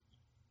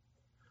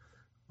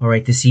All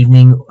right, this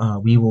evening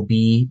we will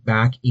be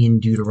back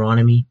in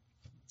Deuteronomy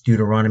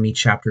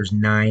chapters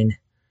 9,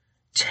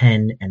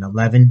 10, and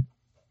 11.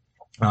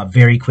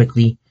 Very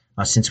quickly,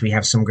 since we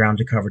have some ground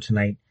to cover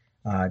tonight,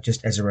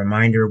 just as a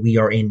reminder, we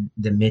are in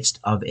the midst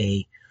of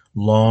a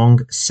long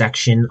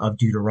section of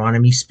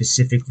Deuteronomy,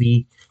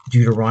 specifically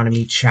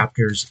Deuteronomy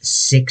chapters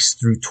 6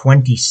 through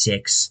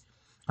 26,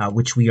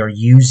 which we are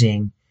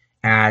using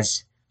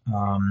as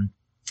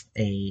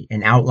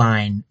an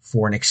outline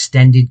for an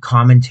extended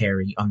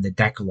commentary on the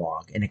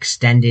Decalogue, an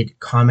extended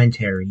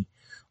commentary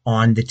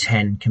on the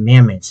Ten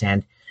Commandments.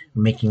 And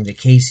we're making the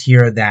case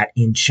here that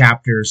in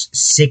chapters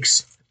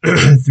 6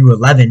 through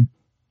 11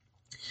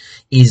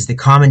 is the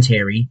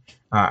commentary,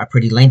 a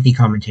pretty lengthy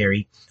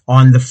commentary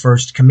on the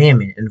first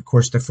commandment. And of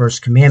course, the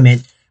first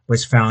commandment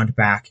was found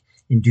back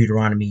in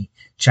Deuteronomy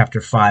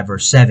chapter 5,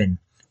 verse 7,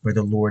 where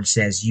the Lord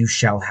says, "You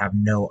shall have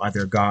no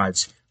other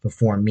gods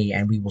before me."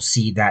 And we will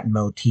see that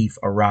motif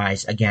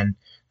arise again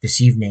this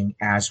evening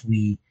as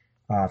we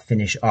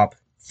finish up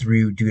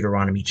through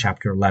Deuteronomy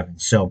chapter 11.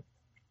 So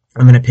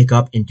I'm going to pick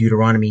up in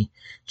Deuteronomy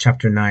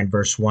chapter 9,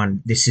 verse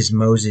 1. This is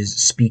Moses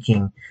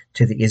speaking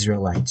to the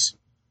Israelites.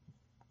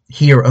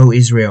 "Hear, O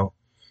Israel,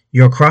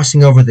 you are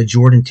crossing over the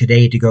Jordan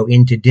today to go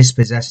in to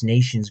dispossess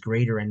nations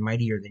greater and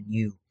mightier than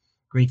you,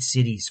 great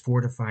cities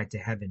fortified to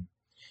heaven,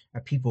 a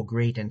people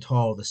great and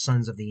tall, the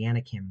sons of the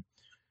Anakim,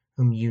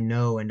 whom you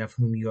know and of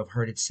whom you have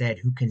heard it said,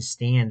 who can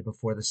stand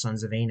before the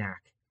sons of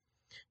Anak?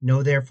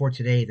 Know therefore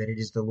today that it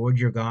is the Lord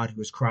your God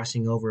who is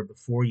crossing over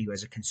before you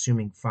as a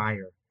consuming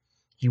fire.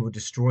 He will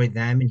destroy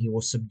them and he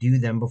will subdue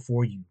them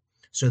before you,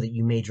 so that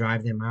you may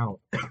drive them out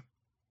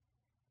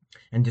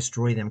and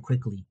destroy them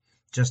quickly,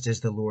 just as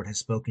the Lord has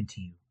spoken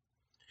to you.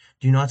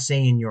 Do not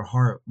say in your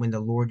heart, when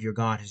the Lord your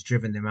God has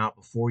driven them out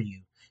before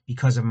you,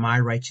 because of my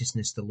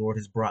righteousness the Lord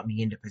has brought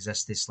me in to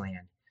possess this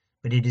land.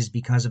 But it is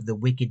because of the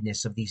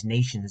wickedness of these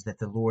nations that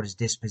the Lord is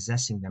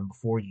dispossessing them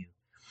before you.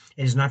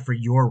 It is not for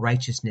your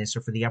righteousness or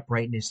for the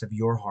uprightness of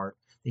your heart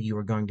that you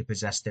are going to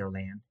possess their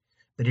land,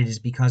 but it is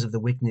because of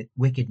the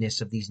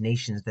wickedness of these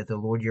nations that the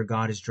Lord your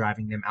God is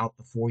driving them out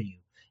before you,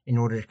 in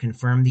order to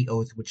confirm the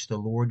oath which the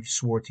Lord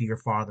swore to your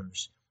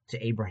fathers,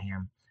 to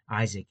Abraham,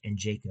 Isaac, and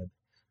Jacob.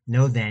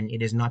 Know then,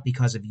 it is not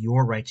because of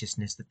your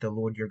righteousness that the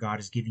Lord your God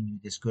is giving you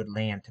this good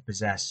land to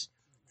possess,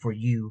 for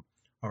you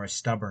are a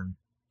stubborn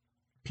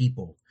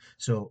people."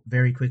 So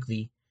very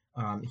quickly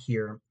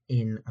here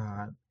in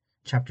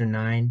chapter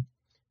 9,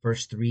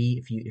 verse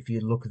 3, if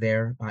you look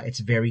there,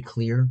 it's very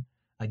clear,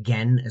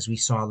 again, as we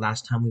saw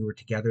last time we were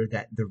together,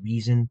 that the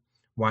reason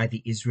why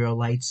the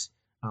Israelites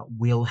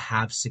will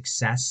have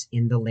success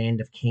in the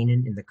land of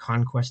Canaan, in the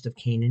conquest of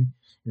Canaan,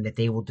 and that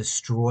they will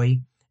destroy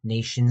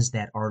nations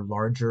that are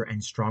larger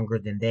and stronger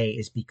than they,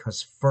 is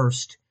because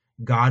first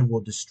God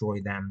will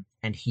destroy them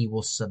and he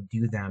will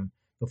subdue them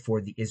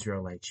before the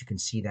Israelites. You can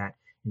see that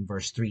in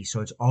verse 3.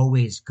 So it's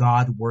always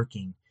God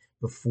working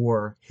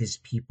before his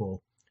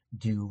people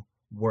do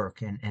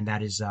work. And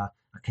that is a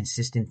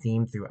consistent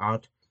theme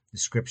throughout the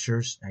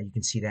scriptures. You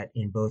can see that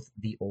in both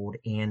the Old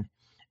and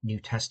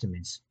New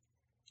Testaments.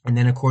 And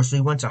then, of course,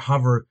 we want to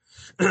hover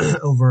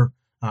over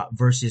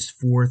verses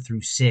 4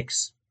 through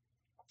 6.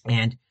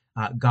 And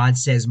God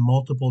says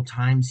multiple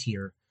times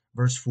here,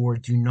 verse 4,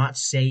 "Do not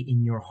say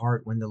in your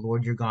heart when the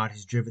Lord your God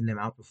has driven them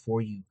out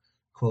before you,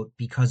 quote,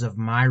 because of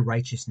my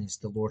righteousness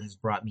the Lord has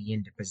brought me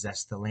in to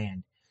possess the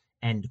land,"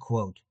 end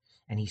quote.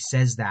 And he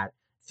says that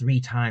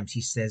 3 times. He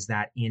says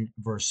that in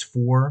verse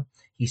 4.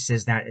 He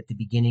says that at the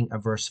beginning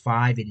of verse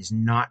 5. "It is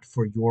not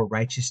for your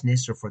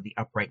righteousness or for the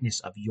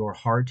uprightness of your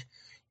heart,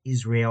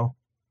 Israel."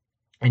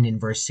 And in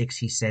verse 6,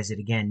 he says it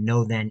again.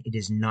 "Know then, it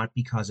is not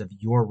because of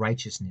your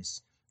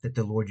righteousness that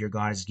the Lord your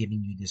God is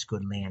giving you this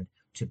good land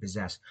to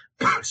possess."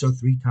 So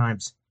 3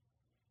 times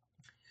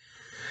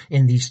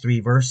in these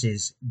 3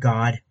 verses,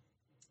 God,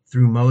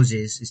 through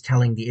Moses, is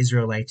telling the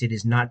Israelites it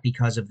is not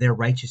because of their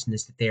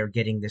righteousness that they are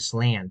getting this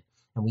land.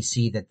 And we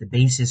see that the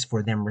basis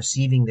for them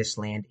receiving this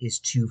land is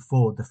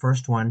twofold. The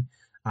first one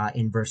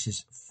in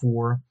verses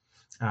 4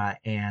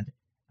 in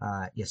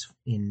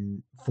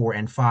 4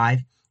 and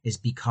 5 is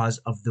because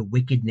of the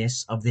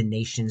wickedness of the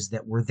nations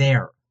that were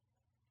there.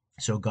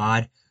 So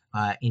God,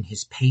 in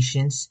his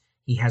patience,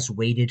 he has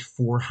waited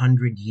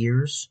 400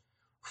 years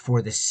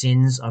for the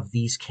sins of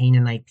these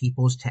Canaanite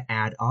peoples to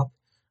add up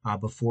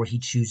before he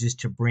chooses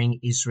to bring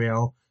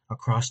Israel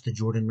across the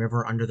Jordan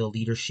River under the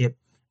leadership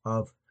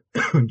of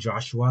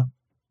Joshua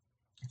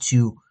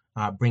to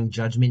bring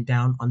judgment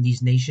down on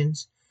these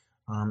nations.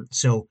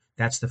 So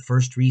that's the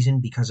first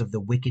reason, because of the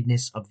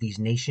wickedness of these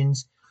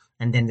nations.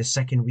 And then the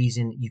second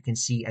reason you can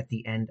see at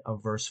the end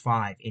of verse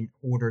 5, in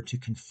order to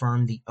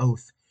confirm the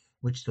oath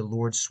which the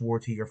Lord swore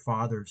to your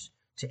fathers,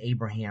 to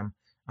Abraham,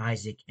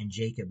 Isaac, and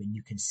Jacob. And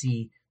you can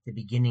see the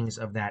beginnings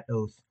of that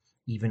oath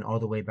even all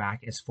the way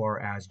back as far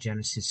as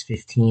Genesis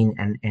 15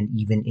 and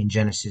even in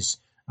Genesis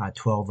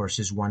 12,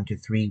 verses 1 to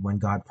 3, when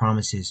God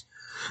promises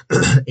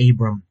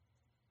Abram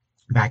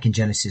back in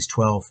Genesis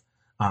 12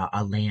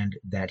 a land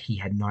that he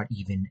had not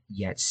even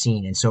yet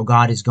seen. And so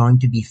God is going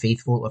to be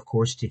faithful, of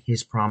course, to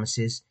his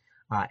promises.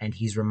 and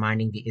he's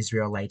reminding the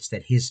Israelites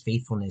that his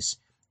faithfulness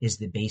is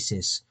the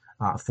basis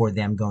for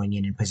them going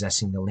in and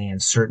possessing the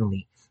land,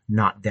 certainly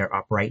not their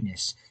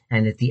uprightness.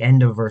 And at the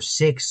end of verse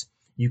 6,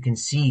 you can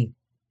see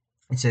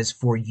it says,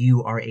 "For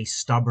you are a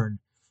stubborn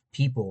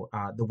people."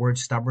 The word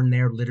stubborn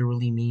there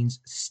literally means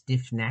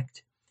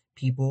stiff-necked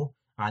people.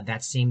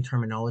 That same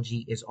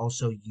terminology is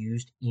also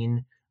used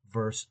in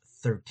verse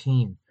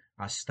 13,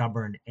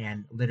 stubborn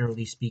and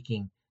literally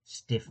speaking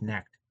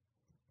stiff-necked.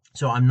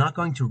 So I'm not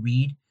going to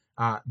read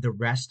the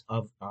rest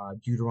of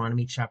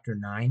Deuteronomy chapter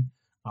 9.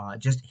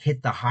 Just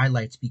hit the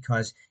highlights,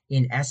 because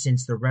in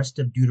essence, the rest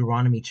of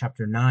Deuteronomy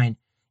chapter 9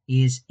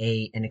 is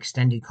an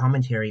extended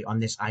commentary on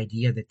this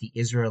idea that the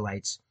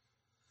Israelites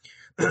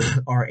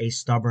are a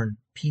stubborn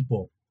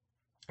people.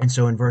 And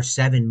so in verse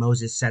 7,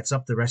 Moses sets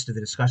up the rest of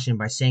the discussion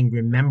by saying,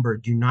 "Remember,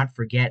 do not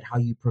forget how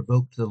you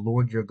provoked the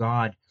Lord your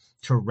God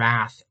to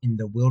wrath in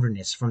the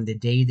wilderness. From the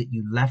day that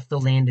you left the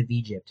land of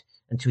Egypt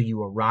until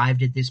you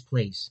arrived at this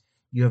place,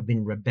 you have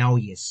been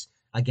rebellious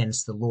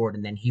against the Lord."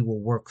 And then he will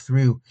work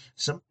through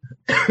some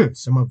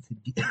of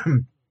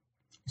the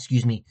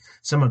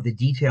some of the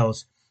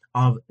details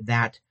of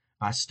that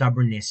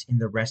stubbornness in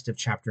the rest of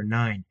chapter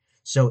 9.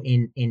 So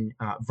in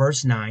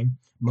verse 9,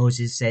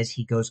 Moses says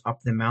he goes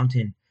up the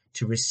mountain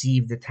to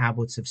receive the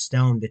tablets of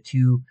stone, the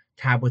two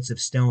tablets of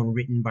stone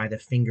written by the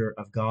finger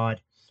of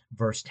God.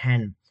 Verse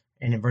 10.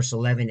 And in verse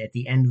 11, at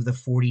the end of the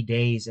 40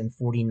 days and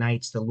 40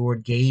 nights, the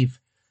Lord gave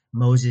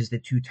Moses the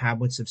two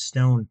tablets of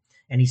stone.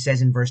 And he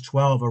says in verse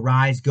 12,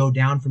 "Arise, go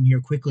down from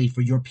here quickly,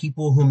 for your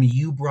people whom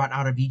you brought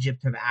out of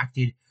Egypt have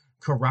acted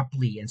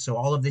corruptly." And so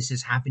all of this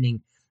is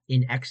happening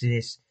in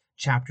Exodus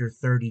chapter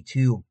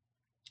 32.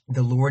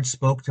 The Lord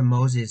spoke to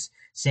Moses,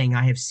 saying,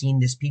 "I have seen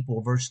this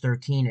people," verse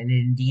 13, "and it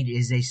indeed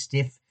is a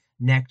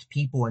stiff-necked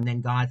people." And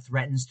then God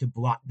threatens to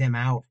blot them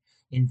out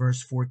in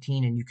verse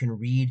 14. And you can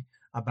read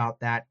about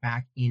that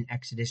back in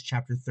Exodus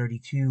chapter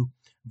 32,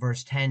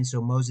 verse 10.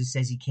 So Moses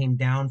says he came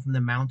down from the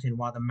mountain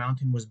while the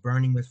mountain was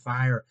burning with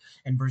fire.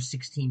 And verse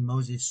 16,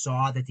 Moses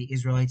saw that the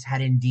Israelites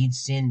had indeed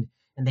sinned,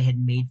 and they had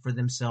made for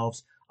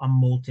themselves a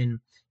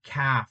molten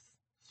calf.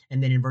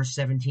 And then in verse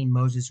 17,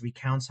 Moses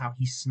recounts how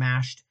he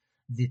smashed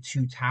the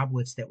two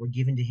tablets that were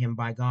given to him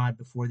by God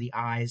before the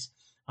eyes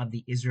of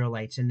the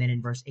Israelites. And then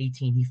in verse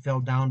 18, he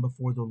fell down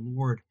before the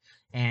Lord,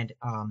 and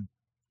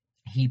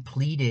he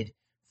pleaded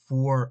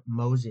for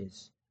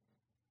Moses,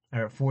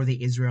 or for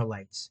the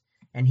Israelites.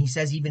 And he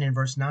says, even in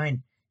verse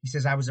 9, he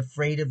says, "I was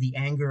afraid of the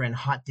anger and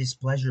hot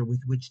displeasure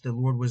with which the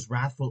Lord was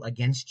wrathful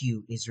against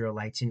you,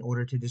 Israelites, in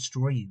order to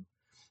destroy you.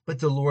 But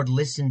the Lord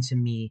listened to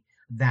me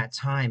that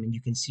time." And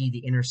you can see the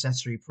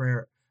intercessory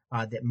prayer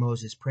that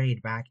Moses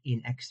prayed back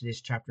in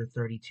Exodus chapter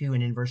 32.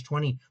 And in verse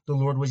 20, the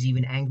Lord was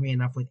even angry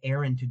enough with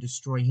Aaron to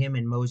destroy him.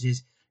 And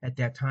Moses, at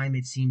that time,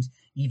 it seems,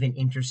 even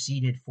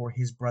interceded for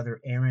his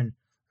brother Aaron,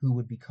 who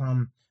would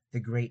become the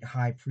great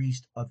high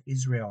priest of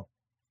Israel.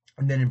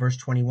 And then in verse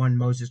 21,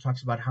 Moses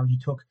talks about how he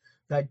took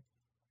that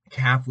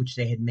calf which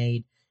they had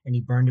made, and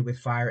he burned it with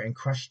fire and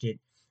crushed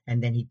it.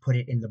 And then he put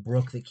it in the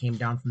brook that came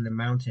down from the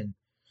mountain.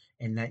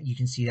 And that you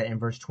can see that in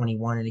verse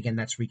 21. And again,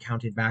 that's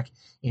recounted back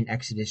in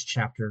Exodus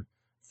chapter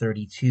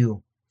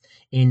 32.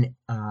 In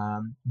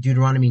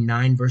Deuteronomy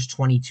 9, verse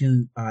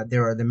 22,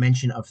 there are the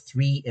mention of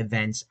three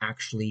events,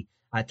 actually,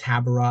 at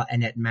Taberah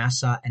and at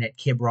Massah and at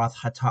Kibroth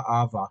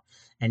Hattaavah.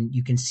 And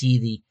you can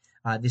see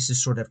this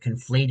is sort of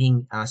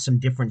conflating some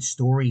different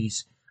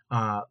stories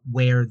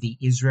where the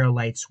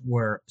Israelites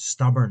were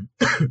stubborn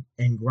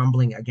and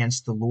grumbling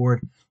against the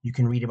Lord. You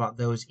can read about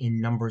those in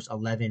Numbers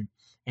 11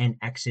 and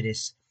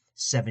Exodus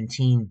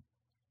 17.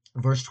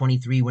 Verse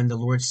 23, "When the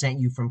Lord sent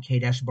you from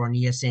Kadesh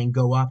Barnea, saying,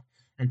 'Go up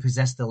and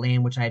possess the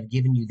land which I have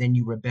given you,' then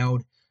you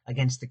rebelled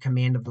against the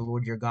command of the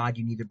Lord your God.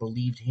 You neither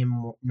believed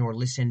him nor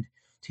listened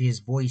to his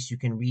voice." You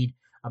can read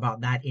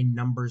about that in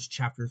Numbers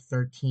chapter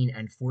 13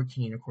 and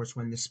 14. Of course,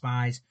 when the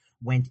spies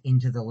went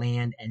into the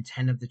land, and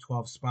 10 of the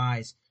 12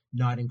 spies,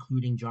 not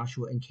including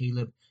Joshua and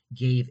Caleb,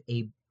 gave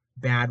a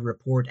bad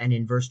report. And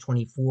in verse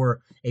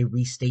 24, a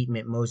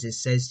restatement, Moses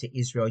says to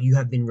Israel, "You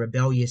have been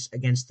rebellious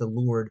against the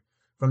Lord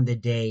from the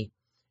day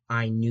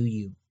I knew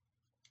you."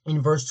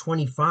 In verse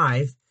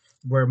 25,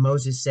 where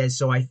Moses says,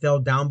 "So I fell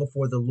down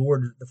before the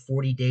Lord the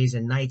 40 days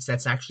and nights,"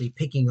 that's actually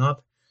picking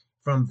up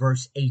from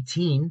verse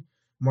 18.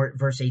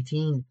 Verse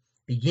 18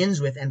 begins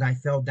with, "And I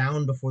fell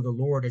down before the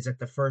Lord," as at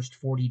the first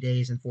 40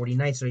 days and 40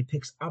 nights. So he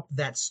picks up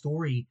that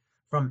story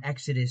from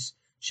Exodus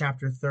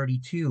chapter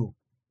 32.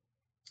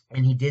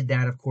 And he did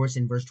that, of course,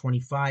 in verse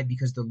 25,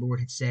 because the Lord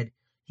had said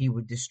he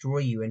would destroy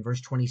you. In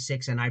verse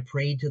 26, "And I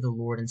prayed to the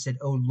Lord and said,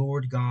 'O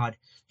Lord God,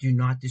 do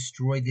not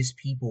destroy this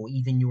people,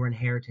 even your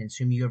inheritance,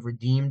 whom you have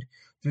redeemed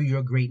through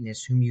your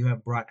greatness, whom you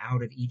have brought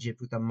out of Egypt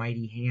with a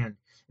mighty hand.'"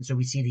 And so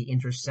we see the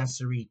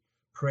intercessory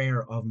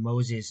prayer of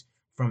Moses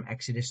from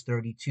Exodus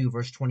 32.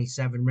 Verse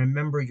 27,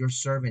 "Remember your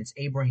servants,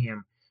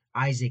 Abraham,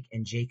 Isaac,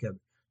 and Jacob.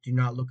 Do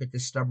not look at the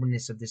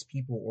stubbornness of this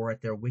people or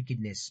at their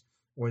wickedness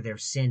or their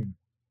sin."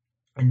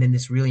 And then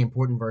this really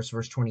important verse,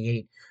 verse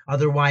 28,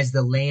 "Otherwise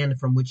the land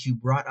from which you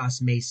brought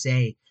us may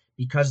say,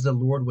 Because the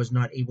Lord was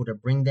not able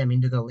to bring them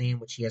into the land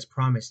which he has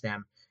promised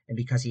them, and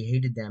because he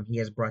hated them, he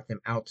has brought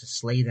them out to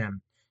slay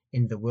them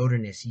in the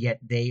wilderness. Yet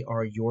they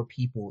are your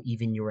people,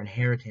 even your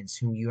inheritance,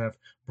 whom you have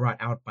brought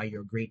out by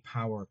your great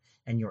power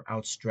and your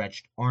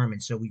outstretched arm.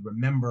 And so we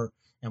remember,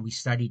 and we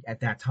studied at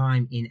that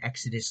time in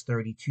Exodus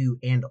 32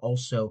 and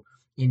also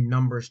in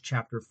Numbers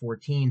chapter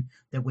 14,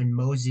 that when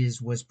Moses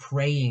was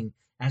praying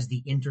as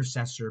the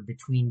intercessor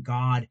between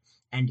God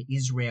and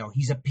Israel,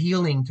 he's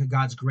appealing to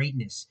God's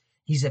greatness.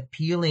 He's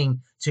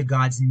appealing to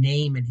God's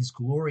name and his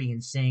glory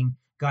and saying,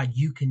 God,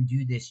 you can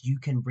do this. You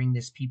can bring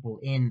this people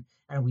in.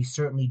 And we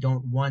certainly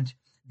don't want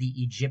the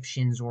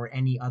Egyptians or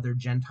any other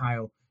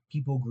Gentile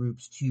people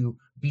groups to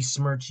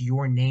besmirch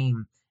your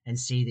name and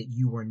say that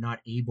you were not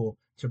able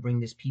to bring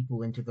this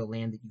people into the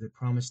land that you had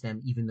promised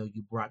them, even though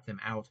you brought them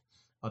out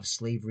of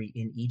slavery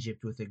in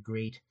Egypt with a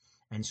great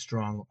and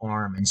strong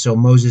arm. And so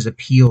Moses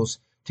appeals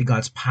to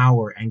God's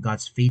power and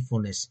God's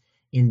faithfulness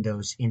in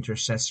those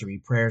intercessory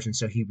prayers. And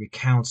so he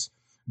recounts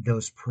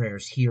those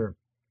prayers here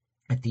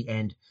at the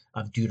end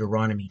of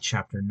Deuteronomy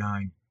chapter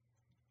 9.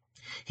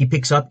 He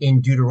picks up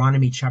in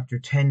Deuteronomy chapter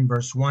 10,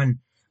 verse 1,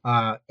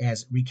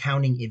 as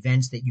recounting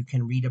events that you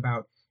can read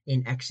about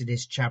in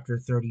Exodus chapter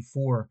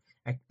 34,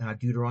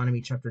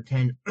 Deuteronomy chapter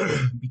 10,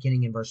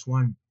 beginning in verse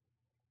 1.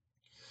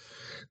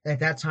 At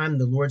that time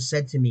the Lord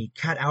said to me,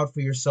 cut out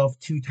for yourself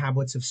 2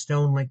 tablets of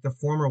stone like the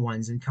former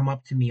ones, and come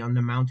up to me on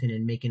the mountain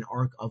and make an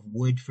ark of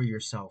wood for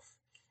yourself.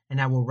 And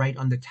I will write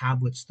on the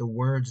tablets the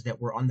words that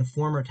were on the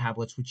former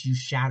tablets which you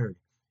shattered,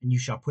 and you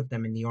shall put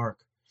them in the ark.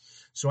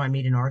 So I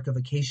made an ark of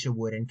acacia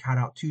wood and cut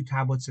out 2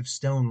 tablets of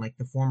stone like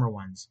the former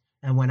ones,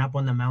 and went up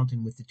on the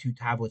mountain with the 2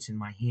 tablets in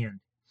my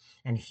hand.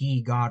 And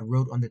he, God,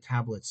 wrote on the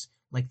tablets,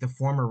 like the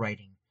former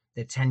writing,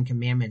 the 10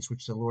 commandments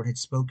which the Lord had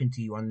spoken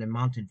to you on the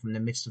mountain from the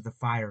midst of the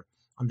fire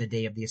on the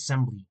day of the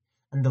assembly.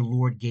 And the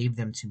Lord gave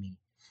them to me.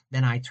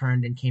 Then I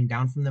turned and came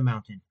down from the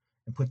mountain,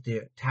 and put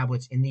the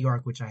tablets in the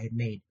ark which I had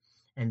made,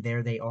 and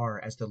there they are,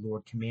 as the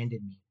Lord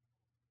commanded me.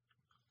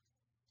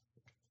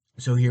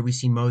 So here we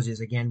see Moses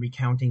again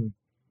recounting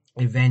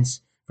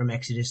events from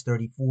Exodus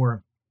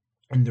 34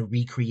 and the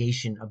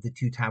recreation of the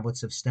 2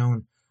 tablets of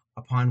stone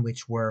upon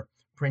which were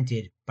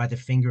printed by the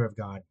finger of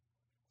God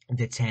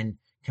the 10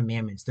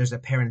 commandments. There's a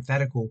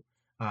parenthetical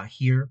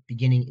here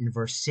beginning in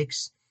verse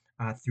 6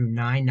 through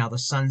 9. Now the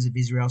sons of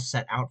Israel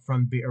set out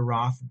from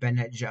Beeroth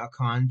Bene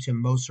Jaakan to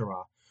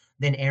Moserah.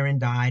 Then Aaron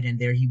died, and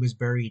there he was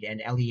buried,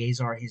 and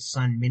Eleazar his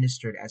son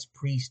ministered as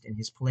priest in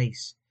his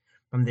place.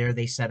 From there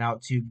they set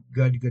out to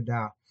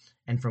Gudgodah,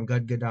 and from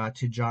Gudgodah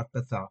to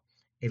Jotbathah,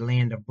 a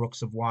land of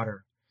brooks of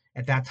water.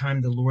 At that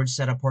time the Lord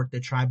set apart the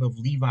tribe of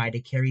Levi to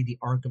carry the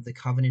ark of the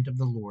covenant of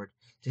the Lord,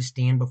 to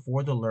stand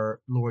before the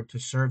Lord to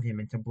serve him,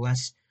 and to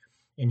bless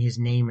in his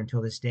name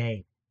until this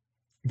day.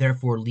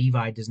 Therefore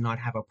Levi does not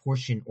have a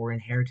portion or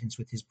inheritance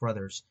with his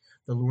brothers.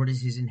 The Lord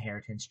is his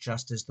inheritance,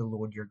 just as the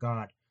Lord your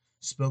God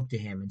spoke to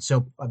him. And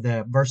so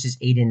the verses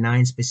 8 and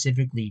 9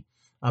 specifically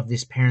of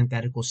this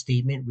parenthetical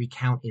statement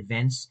recount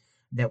events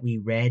that we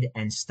read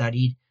and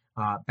studied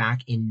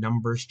back in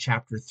Numbers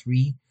chapter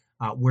 3,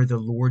 where the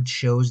Lord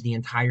chose the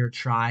entire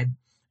tribe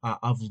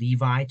of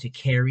Levi to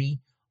carry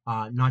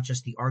not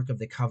just the Ark of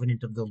the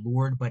Covenant of the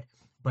Lord,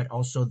 but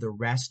also the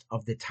rest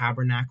of the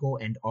tabernacle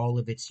and all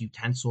of its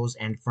utensils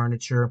and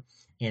furniture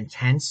and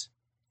tents.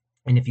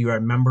 And if you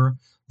remember,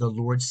 the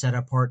Lord set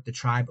apart the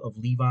tribe of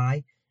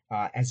Levi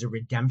as a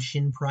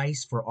redemption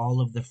price for all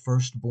of the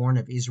firstborn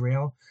of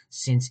Israel,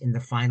 since in the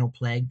final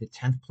plague, the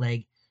 10th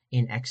plague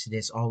in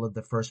Exodus, all of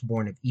the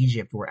firstborn of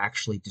Egypt were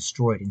actually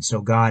destroyed. And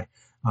so God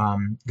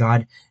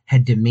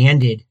had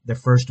demanded the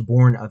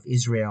firstborn of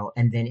Israel,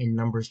 and then in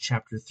Numbers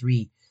chapter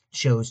 3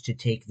 chose to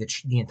take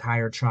the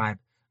entire tribe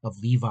of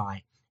Levi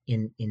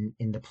in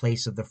the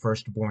place of the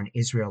firstborn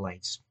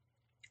Israelites.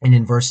 And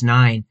in verse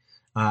 9,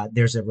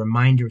 there's a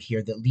reminder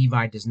here that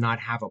Levi does not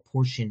have a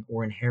portion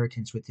or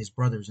inheritance with his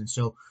brothers. And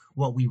so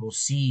what we will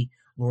see,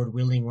 Lord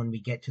willing, when we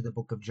get to the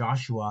book of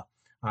Joshua,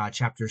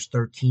 chapters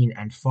 13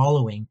 and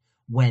following,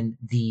 when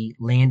the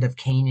land of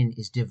Canaan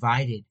is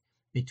divided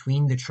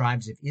between the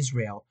tribes of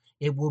Israel,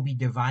 it will be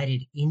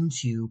divided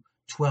into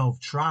 12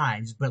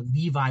 tribes, but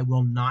Levi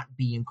will not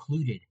be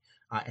included.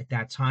 At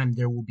that time,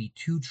 there will be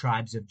 2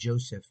 tribes of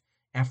Joseph,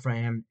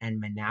 Ephraim and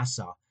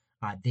Manasseh.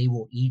 They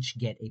will each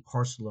get a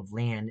parcel of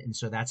land, and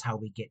so that's how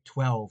we get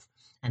 12,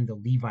 and the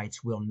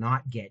Levites will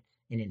not get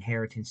an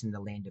inheritance in the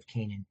land of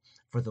Canaan,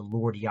 for the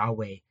Lord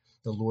Yahweh,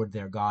 the Lord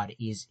their God,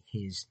 is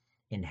his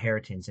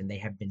inheritance, and they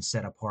have been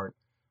set apart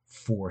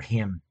for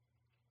him.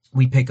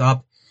 We pick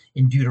up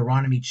in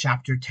Deuteronomy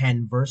chapter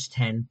 10, verse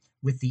 10,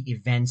 with the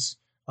events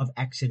of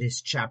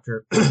Exodus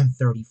chapter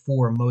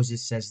 34.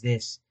 Moses says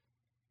this,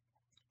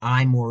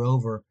 I,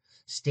 moreover,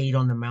 stayed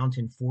on the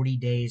mountain 40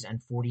 days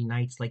and 40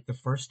 nights like the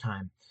first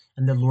time,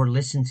 and the Lord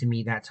listened to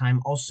me that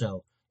time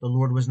also. The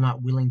Lord was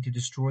not willing to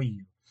destroy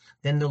you.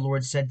 Then the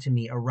Lord said to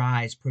me,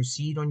 arise,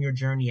 proceed on your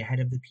journey ahead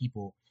of the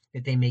people,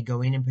 that they may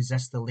go in and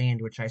possess the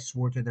land which I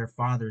swore to their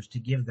fathers to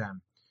give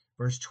them.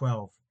 Verse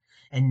 12.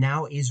 And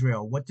now,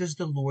 Israel, what does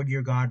the Lord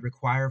your God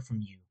require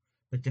from you?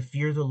 but to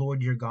fear the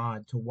Lord your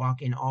God, to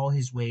walk in all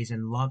his ways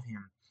and love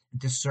him,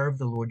 and to serve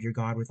the Lord your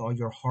God with all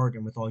your heart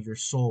and with all your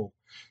soul,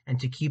 and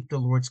to keep the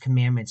Lord's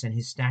commandments and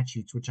his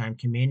statutes, which I am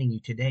commanding you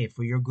today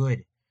for your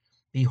good.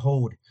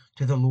 Behold,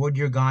 to the Lord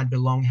your God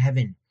belong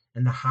heaven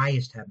and the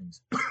highest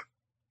heavens,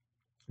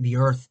 the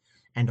earth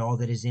and all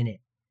that is in it.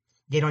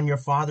 Yet on your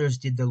fathers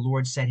did the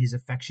Lord set his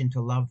affection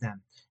to love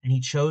them, and he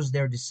chose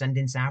their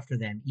descendants after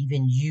them,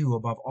 even you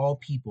above all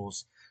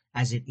peoples,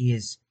 as it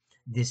is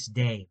this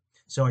day.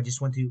 So I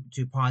just want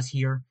to pause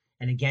here.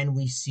 And again,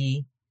 we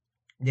see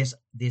this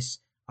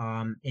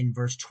in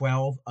verse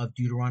 12 of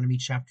Deuteronomy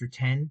chapter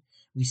 10.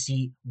 We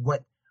see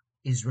what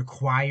is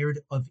required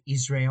of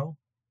Israel.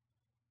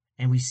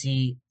 And we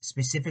see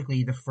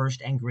specifically the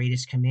first and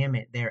greatest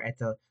commandment there at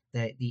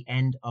the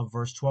end of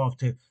verse 12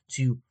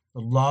 to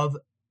love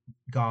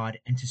God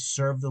and to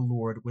serve the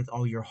Lord with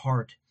all your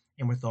heart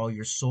and with all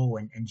your soul.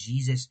 And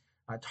Jesus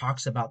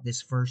talks about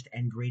this first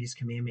and greatest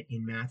commandment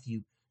in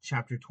Matthew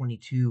chapter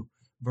 22,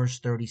 verse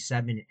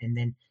 37, and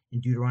then in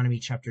Deuteronomy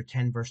chapter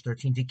 10, verse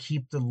 13, to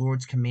keep the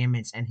Lord's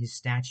commandments and his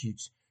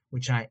statutes,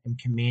 which I am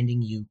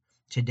commanding you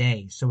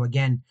today. So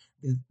again,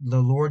 the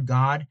Lord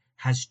God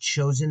has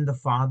chosen the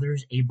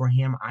fathers,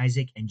 Abraham,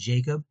 Isaac, and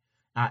Jacob,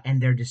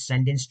 and their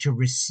descendants to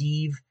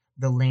receive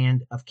the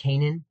land of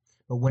Canaan.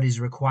 But what is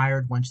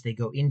required once they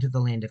go into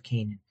the land of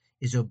Canaan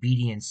is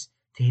obedience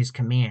to his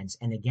commands.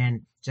 And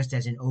again, just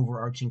as an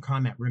overarching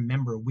comment,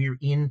 remember, we're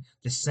in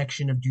the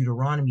section of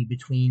Deuteronomy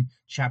between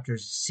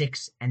chapters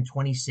 6 and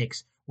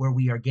 26, where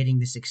we are getting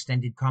this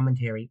extended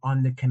commentary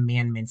on the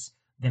commandments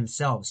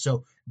themselves.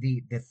 So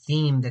the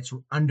theme that's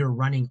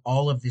underrunning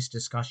all of this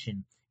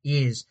discussion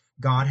is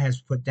God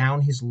has put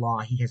down his law.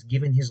 He has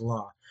given his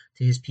law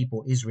to his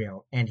people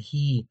Israel, and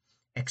he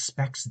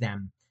expects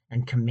them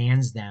and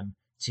commands them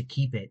to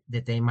keep it,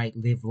 that they might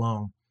live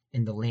long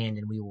in the land.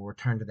 And we will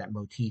return to that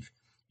motif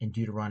in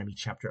Deuteronomy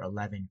chapter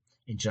 11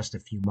 in just a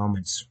few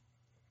moments.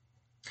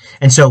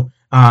 And so,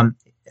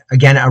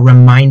 again, a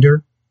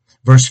reminder,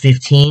 verse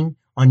 15,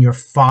 on your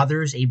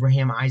fathers,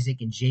 Abraham,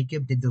 Isaac, and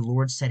Jacob, did the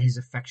Lord set his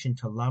affection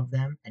to love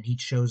them, and he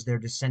chose their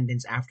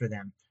descendants after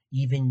them,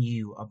 even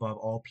you above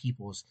all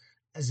peoples,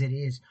 as it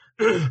is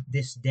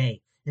this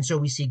day. And so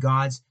we see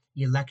God's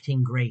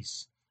electing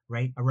grace,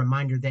 right? A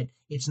reminder that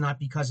it's not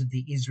because of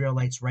the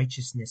Israelites'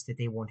 righteousness that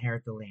they will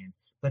inherit the land,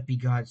 but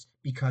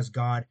because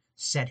God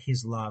set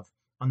his love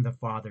on the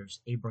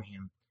fathers,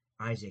 Abraham,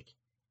 Isaac,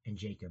 and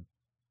Jacob.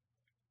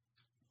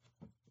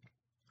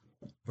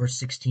 Verse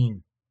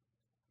 16,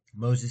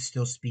 Moses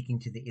still speaking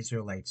to the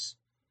Israelites.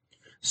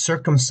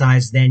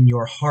 Circumcise then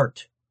your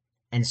heart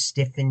and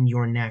stiffen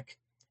your neck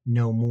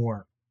no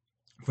more.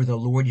 For the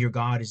Lord your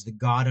God is the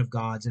God of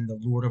gods and the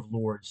Lord of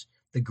lords,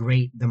 the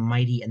great, the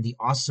mighty, and the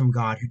awesome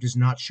God, who does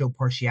not show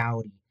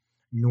partiality,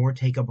 nor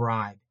take a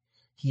bribe.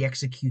 He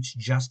executes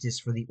justice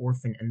for the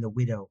orphan and the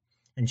widow,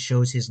 and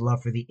shows his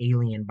love for the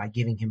alien by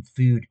giving him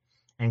food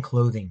and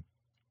clothing.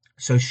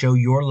 So show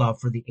your love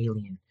for the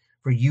alien,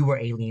 for you were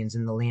aliens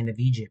in the land of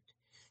Egypt.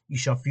 You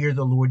shall fear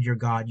the Lord your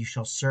God, you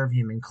shall serve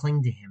him and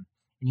cling to him,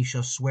 and you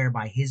shall swear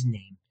by his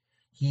name.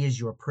 He is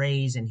your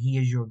praise, and he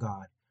is your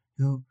God,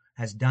 who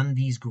has done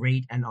these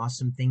great and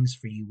awesome things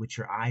for you, which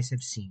your eyes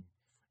have seen.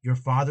 Your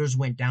fathers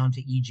went down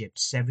to Egypt,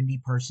 70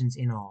 persons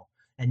in all,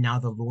 and now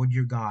the Lord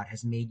your God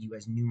has made you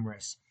as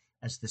numerous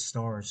as the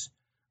stars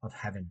of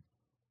heaven.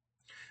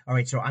 All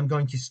right, so I'm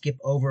going to skip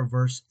over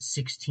verse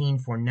 16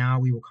 for now.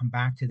 We will come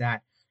back to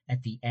that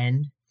at the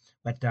end,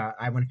 but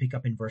I want to pick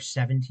up in verse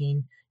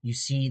 17. You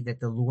see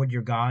that the Lord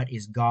your God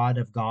is God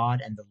of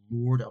God and the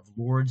Lord of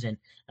lords, and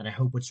I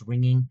hope what's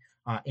ringing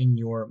in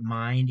your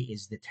mind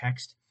is the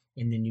text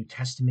in the New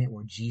Testament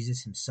where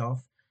Jesus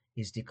himself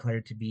is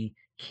declared to be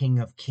King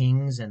of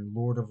kings and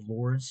Lord of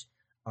lords.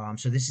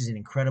 So this is an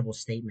incredible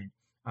statement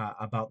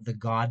about the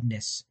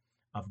godness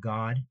of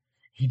God.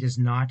 He does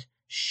not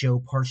show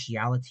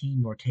partiality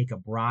nor take a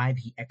bribe.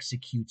 He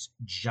executes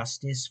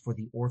justice for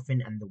the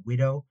orphan and the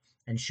widow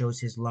and shows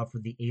his love for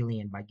the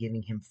alien by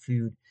giving him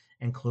food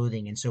and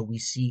clothing. And so we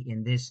see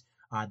in this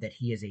that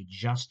he is a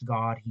just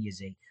God. He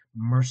is a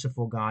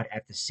merciful God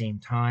at the same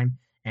time.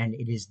 And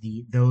it is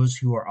those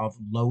who are of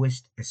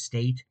lowest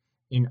estate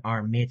in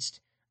our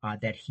midst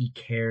that he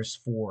cares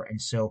for.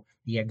 And so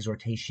the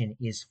exhortation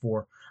is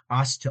for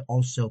us to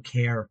also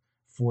care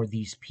for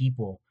these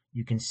people.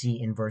 You can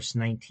see in verse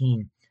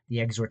 19, the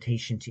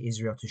exhortation to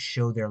Israel to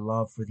show their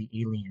love for the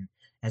alien.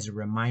 As a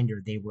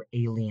reminder, they were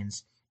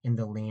aliens in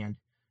the land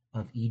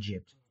of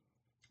Egypt.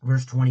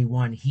 Verse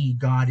 21, he,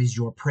 God, is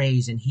your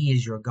praise, and he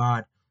is your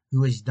God,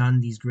 who has done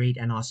these great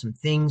and awesome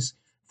things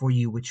for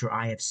you, which your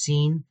eye have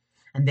seen.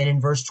 And then in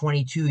verse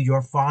 22,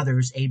 your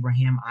fathers,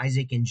 Abraham,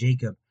 Isaac, and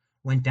Jacob,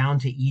 went down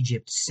to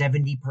Egypt,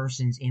 70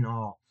 persons in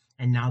all.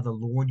 And now the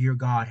Lord your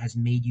God has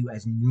made you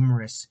as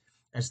numerous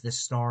as the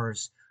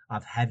stars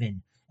of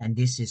heaven. And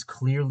this is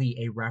clearly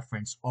a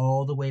reference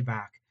all the way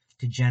back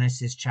to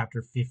Genesis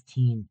chapter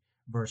 15,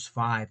 verse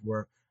 5,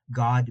 where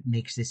God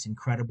makes this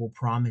incredible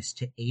promise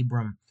to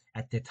Abram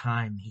at the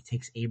time. He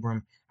takes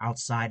Abram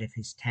outside of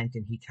his tent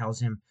and he tells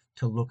him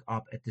to look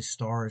up at the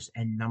stars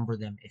and number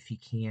them if he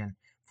can,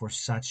 for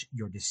such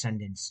your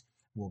descendants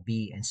will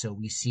be. And so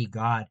we see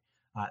God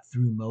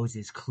through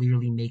Moses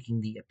clearly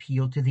making the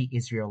appeal to the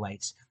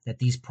Israelites that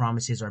these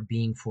promises are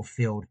being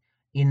fulfilled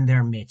in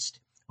their midst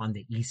on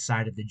the east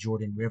side of the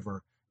Jordan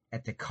River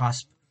at the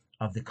cusp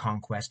of the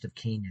conquest of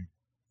Canaan.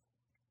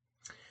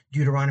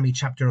 Deuteronomy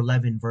chapter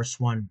 11, verse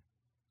 1.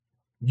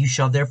 You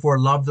shall therefore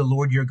love the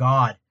Lord your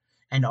God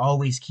and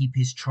always keep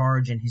his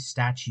charge and his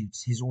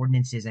statutes, his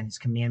ordinances and his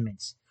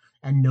commandments.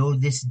 And know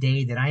this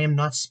day that I am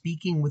not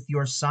speaking with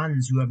your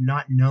sons who have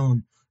not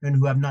known and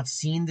who have not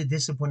seen the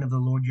discipline of the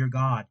Lord your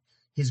God,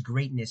 his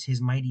greatness,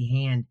 his mighty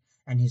hand,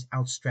 and his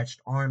outstretched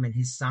arm, and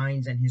his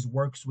signs and his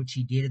works which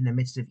he did in the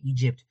midst of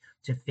Egypt,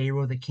 to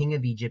Pharaoh the king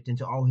of Egypt, and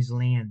to all his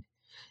land.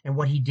 And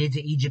what he did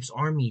to Egypt's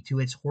army, to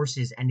its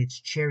horses and its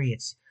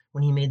chariots,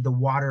 when he made the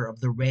water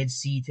of the Red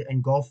Sea to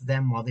engulf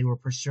them while they were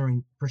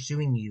pursuing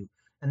you,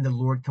 and the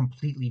Lord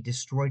completely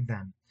destroyed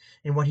them.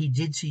 And what he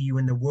did to you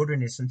in the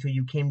wilderness until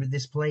you came to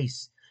this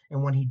place,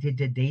 and what he did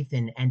to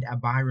Dathan and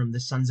Abiram, the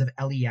sons of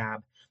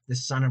Eliab, the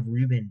son of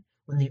Reuben,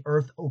 when the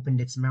earth opened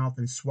its mouth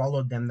and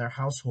swallowed them, their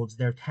households,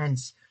 their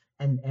tents,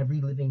 and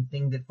every living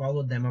thing that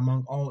followed them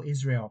among all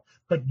Israel.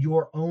 But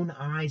your own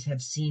eyes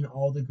have seen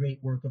all the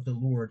great work of the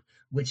Lord,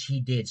 which he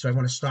did. So I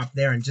want to stop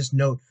there and just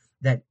note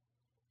that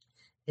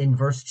in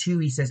verse 2,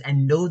 he says,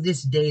 and know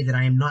this day that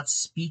I am not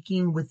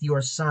speaking with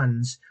your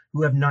sons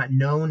who have not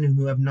known and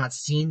who have not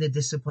seen the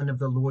discipline of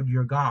the Lord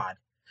your God.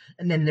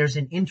 And then there's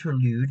an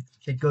interlude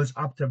that goes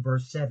up to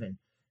verse 7.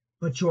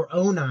 But your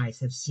own eyes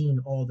have seen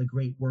all the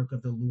great work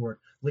of the Lord,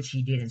 which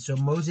he did. And so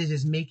Moses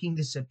is making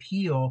this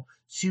appeal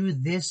to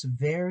this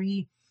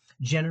very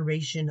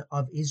generation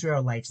of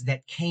Israelites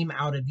that came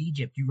out of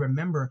Egypt. You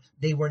remember,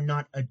 they were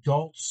not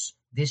adults.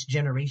 This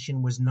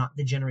generation was not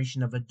the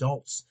generation of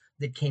adults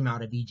that came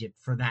out of Egypt,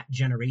 for that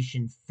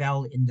generation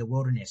fell in the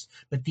wilderness.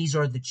 But these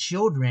are the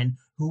children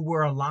who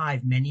were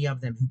alive, many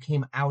of them who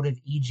came out of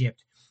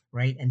Egypt,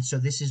 right? And so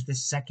this is the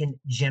second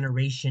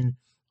generation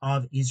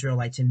of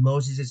Israelites. And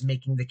Moses is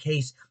making the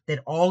case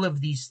that all of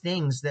these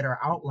things that are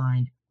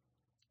outlined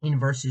in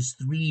verses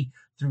 3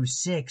 through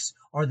 6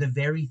 are the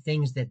very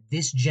things that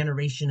this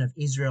generation of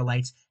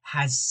Israelites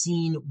has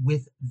seen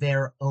with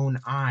their own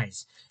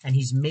eyes. And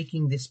he's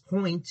making this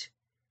point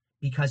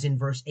because in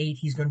verse 8,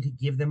 he's going to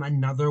give them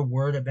another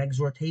word of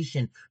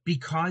exhortation.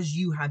 Because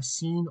you have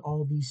seen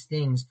all these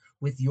things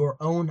with your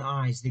own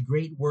eyes, the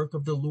great work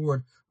of the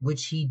Lord,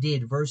 which he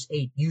did. Verse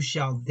 8, you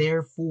shall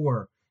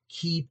therefore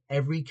keep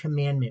every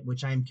commandment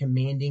which I am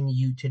commanding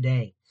you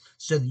today,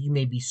 so that you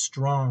may be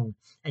strong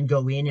and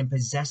go in and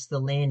possess the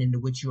land into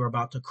which you are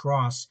about to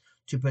cross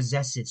to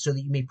possess it, so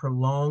that you may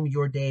prolong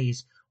your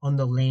days on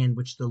the land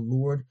which the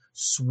Lord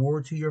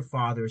swore to your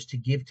fathers to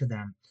give to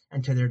them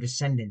and to their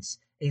descendants,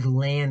 a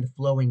land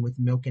flowing with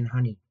milk and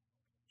honey.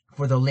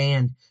 For the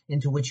land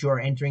into which you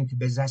are entering to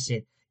possess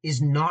it is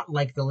not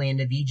like the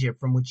land of Egypt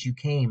from which you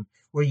came,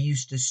 where you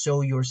used to sow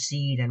your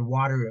seed and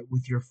water it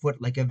with your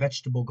foot like a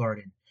vegetable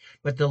garden.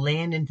 But the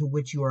land into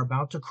which you are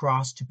about to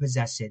cross to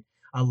possess it,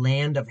 a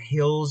land of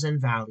hills and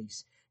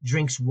valleys,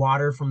 drinks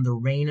water from the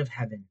rain of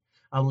heaven,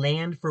 a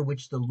land for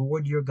which the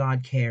Lord your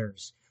God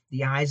cares.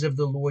 The eyes of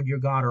the Lord your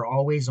God are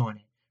always on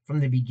it, from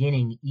the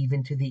beginning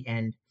even to the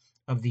end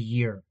of the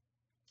year.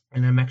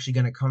 And I'm actually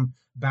going to come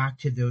back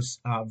to those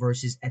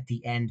verses at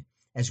the end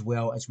as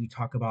well as we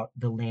talk about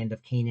the land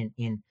of Canaan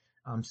in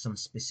some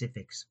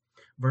specifics.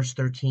 Verse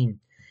 13,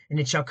 and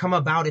it shall come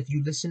about if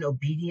you listen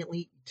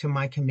obediently to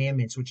my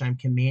commandments, which I'm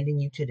commanding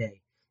you today,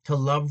 to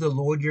love the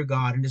Lord your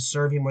God and to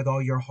serve him with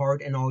all your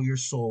heart and all your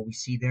soul. We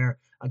see there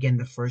again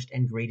the first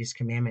and greatest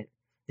commandment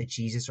that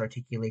Jesus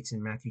articulates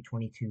in Matthew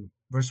 22.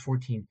 Verse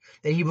 14,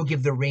 that he will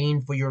give the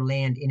rain for your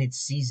land in its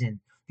season,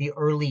 the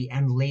early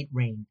and late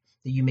rain,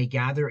 that you may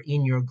gather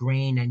in your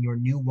grain and your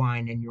new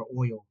wine and your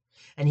oil.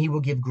 And he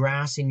will give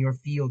grass in your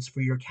fields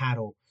for your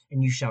cattle,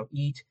 and you shall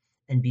eat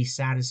and be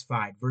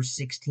satisfied. Verse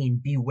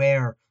 16,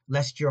 beware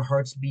lest your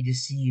hearts be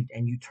deceived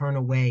and you turn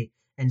away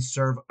and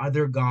serve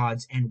other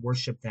gods and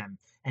worship them.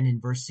 And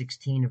in verse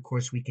 16, of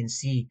course, we can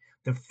see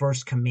the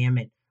first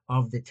commandment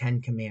of the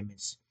 10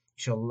 commandments.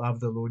 You shall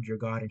love the Lord your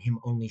God, and him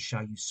only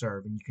shall you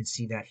serve. And you can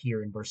see that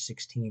here in verse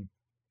 16.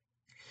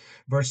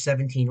 Verse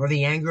 17, or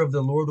the anger of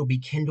the Lord will be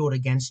kindled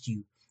against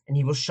you, and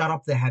he will shut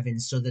up the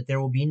heavens so that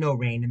there will be no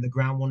rain, and the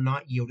ground will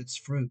not yield its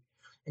fruit,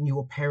 and you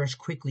will perish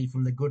quickly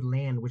from the good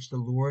land which the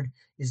Lord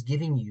is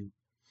giving you.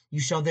 You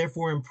shall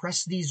therefore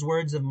impress these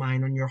words of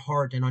mine on your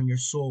heart and on your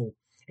soul,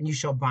 and you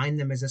shall bind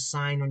them as a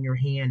sign on your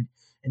hand,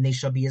 and they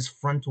shall be as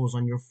frontals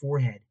on your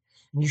forehead.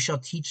 And you shall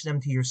teach them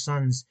to your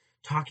sons,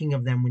 talking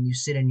of them when you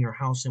sit in your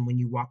house and when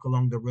you walk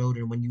along the road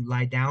and when you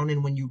lie down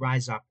and when you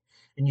rise up.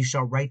 And you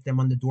shall write them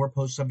on the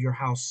doorposts of your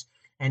house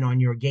and on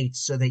your gates,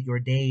 so that your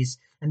days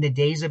and the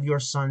days of your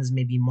sons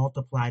may be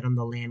multiplied on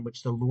the land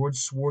which the Lord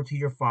swore to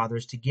your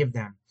fathers to give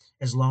them,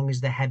 as long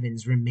as the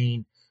heavens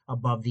remain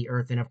above the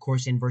earth. And of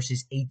course, in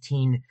verses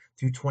 18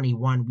 through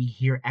 21, we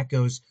hear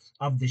echoes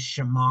of the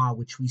Shema,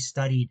 which we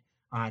studied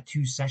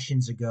 2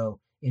 sessions ago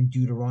in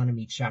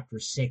Deuteronomy chapter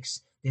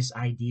 6, this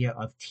idea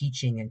of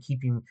teaching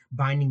and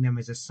binding them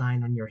as a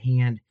sign on your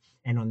hand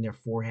and on their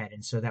forehead.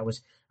 And so that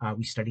was,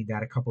 we studied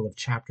that a couple of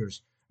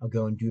chapters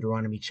ago in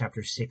Deuteronomy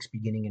chapter 6,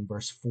 beginning in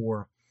verse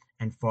 4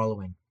 and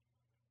following.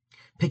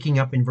 Picking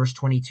up in verse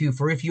 22,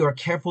 for if you are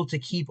careful to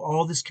keep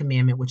all this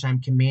commandment which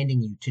I'm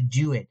commanding you, to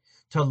do it,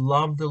 to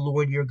love the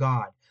Lord your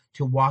God,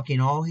 to walk in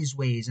all his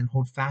ways and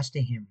hold fast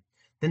to him,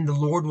 then the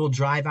Lord will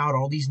drive out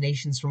all these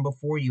nations from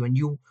before you, and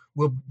you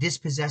will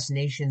dispossess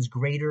nations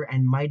greater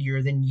and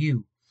mightier than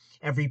you.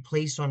 Every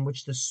place on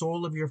which the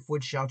sole of your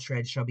foot shall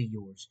tread shall be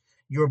yours.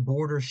 Your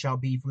border shall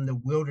be from the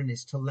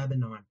wilderness to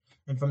Lebanon,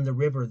 and from the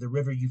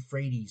river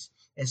Euphrates,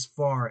 as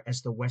far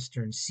as the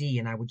western sea.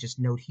 And I would just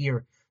note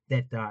here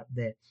that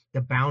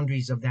the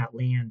boundaries of that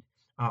land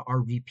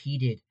are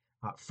repeated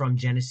from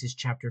Genesis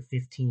chapter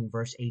 15,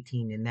 verse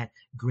 18, in that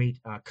great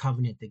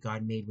covenant that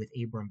God made with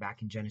Abram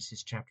back in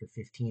Genesis chapter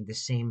 15. The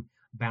same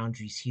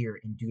boundaries here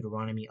in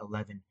Deuteronomy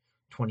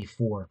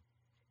 11:24.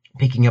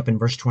 Picking up in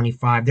verse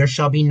 25, there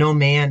shall be no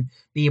man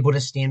be able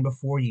to stand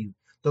before you.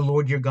 The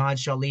Lord your God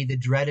shall lay the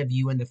dread of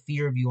you and the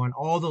fear of you on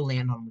all the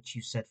land on which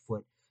you set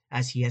foot,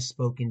 as he has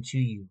spoken to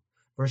you.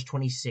 Verse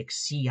 26,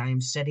 see, I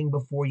am setting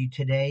before you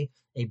today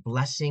a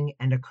blessing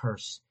and a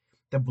curse.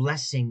 The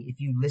blessing, if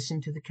you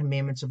listen to the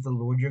commandments of the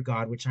Lord your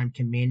God, which I'm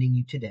commanding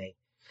you today,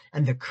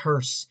 and the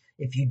curse,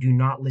 if you do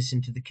not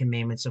listen to the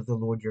commandments of the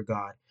Lord your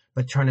God,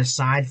 but turn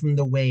aside from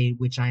the way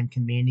which I am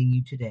commanding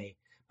you today,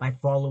 by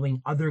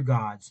following other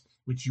gods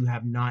which you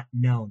have not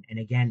known. And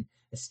again,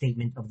 a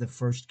statement of the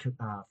first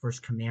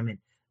commandment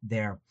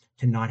there,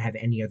 to not have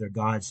any other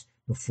gods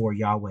before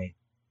Yahweh.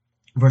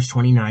 Verse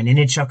 29, and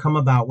it shall come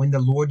about when the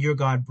Lord your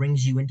God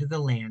brings you into the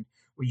land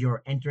where you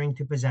are entering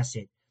to possess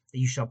it, that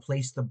you shall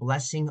place the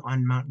blessing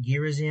on Mount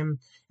Gerizim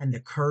and the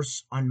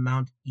curse on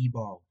Mount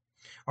Ebal.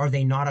 Are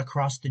they not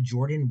across the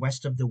Jordan,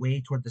 west of the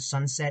way toward the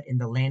sunset, in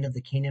the land of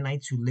the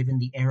Canaanites who live in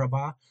the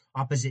Arabah,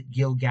 opposite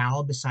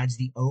Gilgal, beside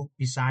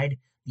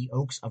the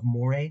oaks of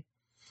Moreh?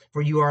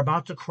 For you are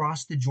about to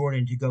cross the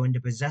Jordan to go and to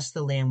possess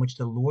the land which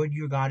the Lord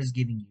your God is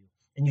giving you,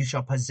 and you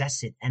shall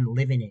possess it and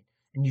live in it,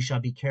 and you shall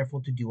be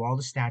careful to do all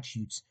the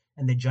statutes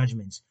and the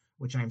judgments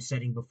which I am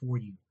setting before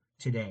you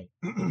today.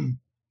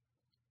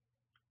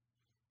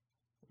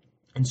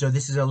 And so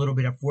this is a little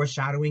bit of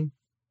foreshadowing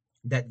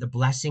that the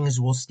blessings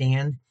will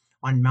stand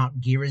on Mount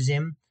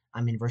Gerizim.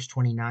 I'm in verse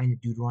 29 of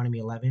Deuteronomy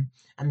 11.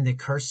 And the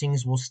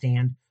cursings will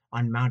stand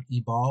on Mount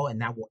Ebal, and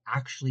that will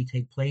actually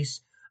take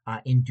place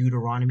in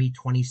Deuteronomy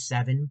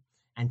 27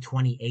 and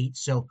 28.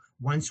 So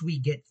once we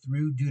get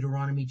through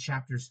Deuteronomy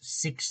chapters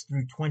 6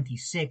 through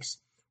 26,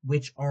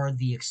 which are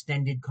the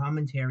extended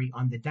commentary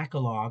on the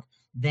Decalogue,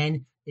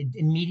 then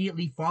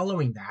immediately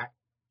following that,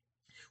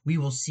 we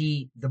will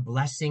see the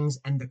blessings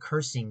and the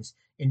cursings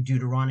in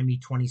Deuteronomy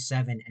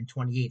 27 and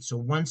 28. So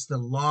once the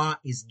law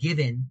is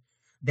given,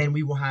 then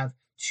we will have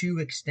 2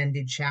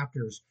 extended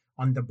chapters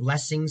on the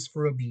blessings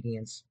for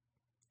obedience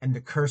and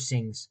the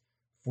cursings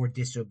for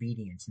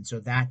disobedience. And so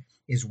that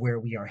is where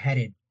we are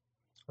headed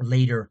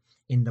later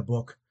in the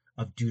book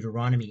of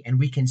Deuteronomy. And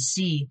we can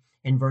see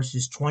in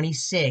verses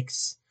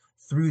 26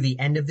 through the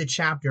end of the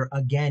chapter,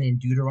 again in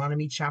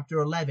Deuteronomy chapter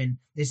 11,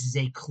 this is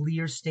a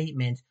clear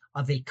statement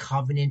of a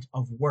covenant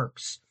of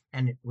works.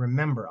 And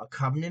remember, a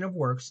covenant of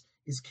works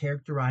is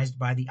characterized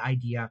by the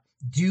idea,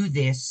 do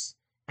this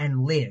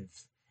and live.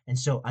 And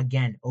so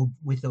again,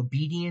 with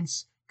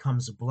obedience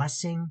comes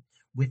blessing,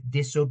 with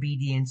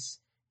disobedience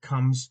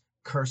comes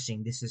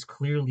cursing. This is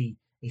clearly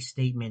a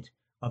statement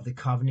of the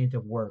covenant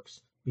of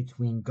works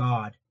between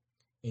God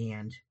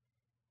and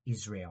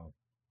Israel.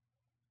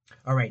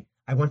 All right,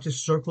 I want to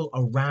circle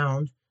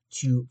around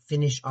to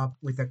finish up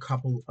with a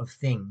couple of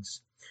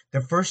things.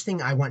 The first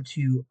thing I want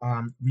to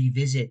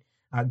revisit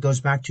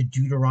goes back to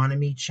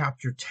Deuteronomy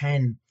chapter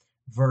 10,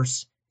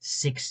 verse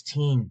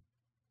 16.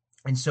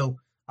 And so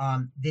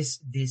this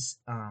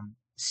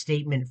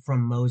statement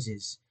from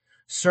Moses,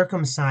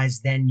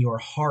 circumcise then your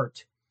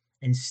heart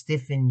and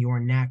stiffen your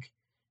neck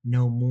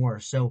no more.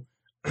 So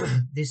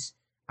this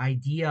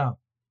idea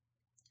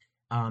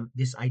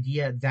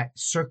that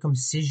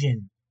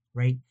circumcision,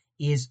 right,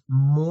 is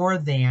more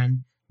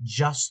than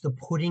just the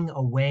putting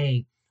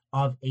away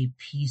of a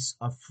piece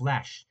of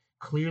flesh.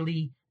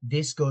 Clearly,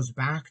 this goes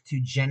back to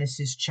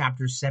Genesis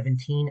chapter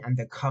 17 and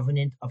the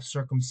covenant of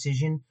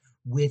circumcision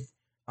with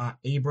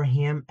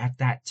Abraham at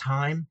that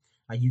time.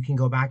 You can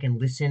go back and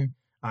listen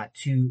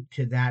to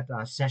that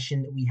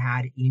session that we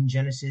had in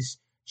Genesis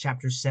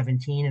chapter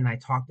 17, and I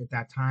talked at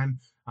that time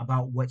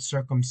about what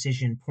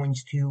circumcision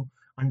points to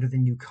under the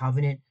new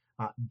covenant,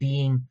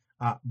 being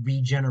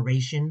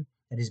regeneration,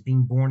 that is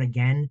being born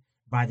again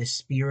by the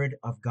Spirit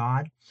of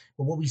God.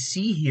 But what we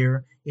see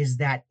here is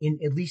that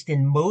at least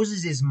in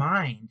Moses's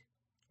mind,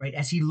 right,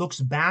 as he looks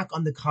back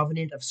on the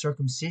covenant of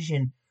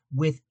circumcision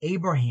with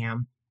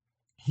Abraham,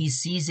 he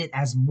sees it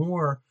as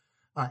more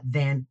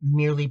than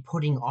merely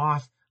putting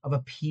off of a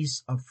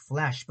piece of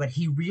flesh. But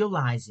he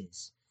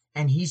realizes,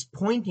 and he's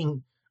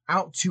pointing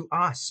out to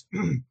us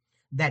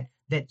that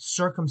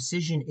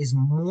circumcision is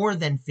more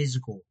than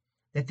physical,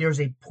 that there's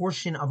a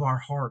portion of our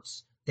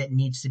hearts that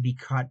needs to be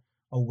cut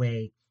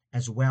away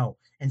as well.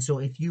 And so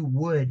if you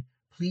would,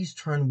 please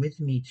turn with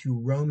me to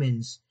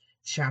Romans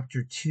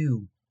chapter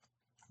 2.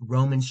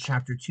 Romans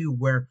chapter 2,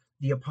 where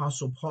the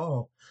Apostle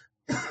Paul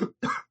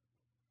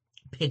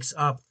picks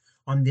up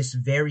on this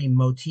very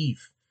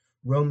motif.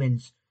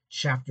 Romans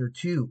chapter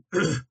 2.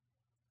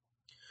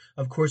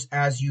 Of course,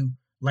 as you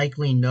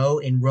likely know,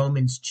 in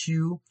Romans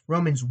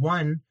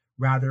 1,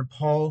 rather,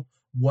 Paul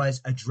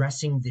was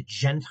addressing the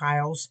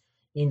Gentiles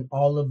in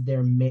all of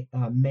their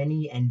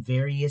many and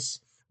various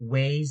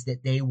ways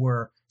that they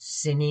were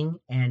sinning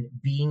and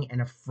being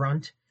an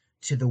affront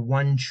to the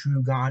one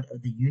true God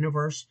of the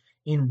universe.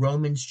 In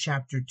Romans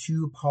chapter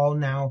 2, Paul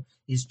now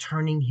is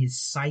turning his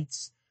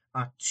sights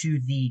to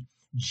the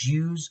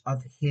Jews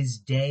of his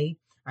day.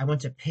 I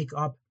want to pick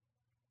up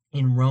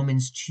in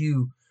Romans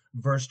 2,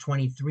 verse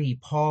 23.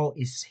 Paul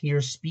is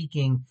here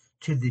speaking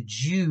to the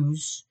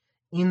Jews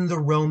in the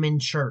Roman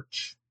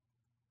church.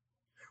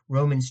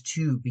 Romans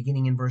 2,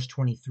 beginning in verse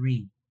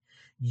 23.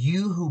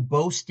 You who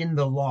boast in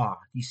the law,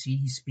 you see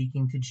he's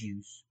speaking to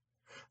Jews,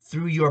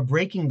 through your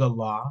breaking the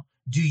law,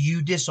 do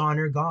you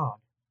dishonor God?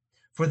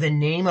 For the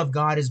name of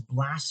God is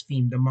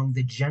blasphemed among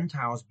the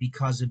Gentiles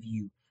because of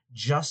you,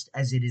 just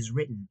as it is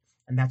written.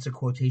 And that's a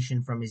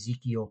quotation from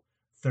Ezekiel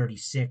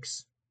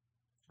 36.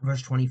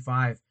 Verse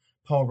 25,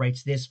 Paul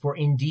writes this, for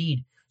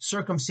indeed,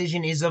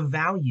 circumcision is of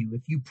value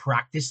if you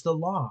practice the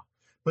law.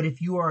 But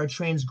if you are a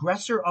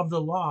transgressor of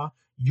the law,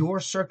 your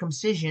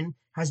circumcision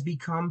has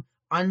become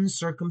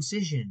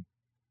uncircumcision.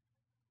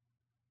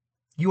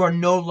 You are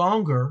no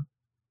longer,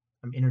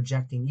 I'm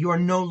interjecting, you are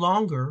no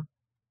longer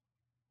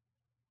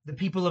the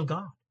people of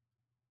God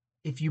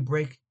if you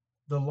break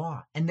the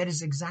law. And that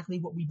is exactly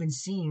what we've been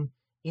seeing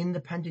in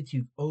the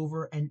Pentateuch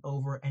over and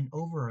over and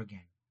over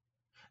again.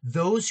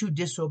 Those who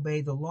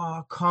disobey the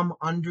law come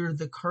under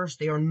the curse.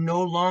 They are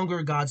no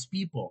longer God's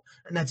people.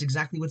 And that's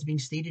exactly what's being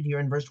stated here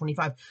in verse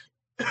 25.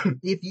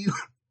 If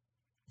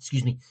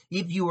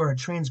you are a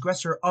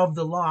transgressor of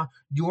the law,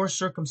 your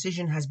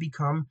circumcision has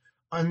become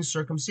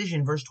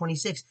uncircumcision. Verse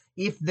 26,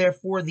 if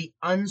therefore the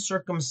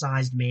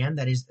uncircumcised man,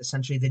 that is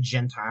essentially the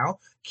Gentile,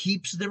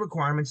 keeps the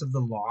requirements of the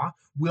law,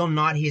 will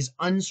not his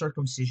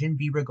uncircumcision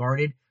be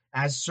regarded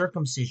as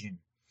circumcision?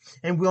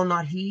 And will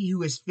not he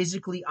who is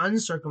physically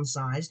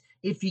uncircumcised,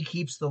 if he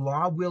keeps the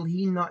law, will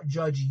he not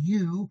judge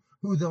you,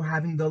 who though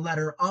having the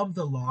letter of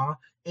the law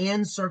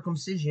and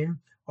circumcision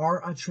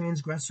are a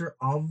transgressor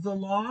of the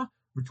law?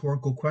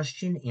 Rhetorical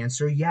question.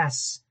 Answer,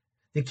 yes.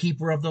 The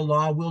keeper of the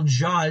law will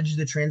judge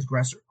the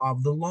transgressor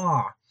of the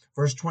law.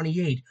 Verse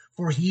 28,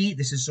 for he,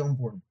 this is so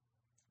important,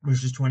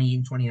 verses 28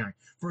 and 29,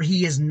 for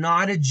he is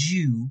not a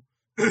Jew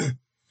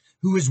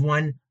who is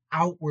one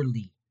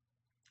outwardly,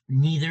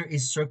 neither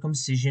is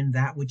circumcision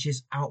that which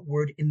is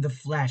outward in the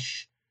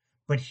flesh,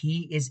 but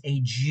he is a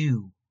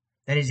Jew,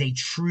 that is a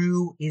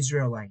true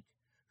Israelite,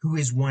 who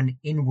is one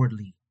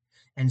inwardly.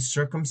 And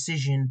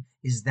circumcision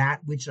is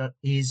that which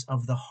is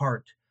of the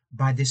heart,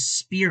 by the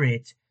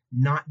Spirit,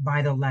 not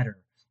by the letter.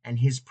 And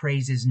his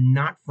praise is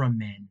not from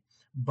men,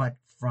 but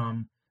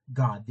from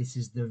God. This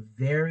is the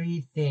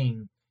very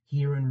thing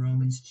here in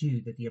Romans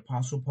 2 that the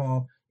Apostle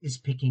Paul is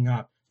picking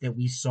up, that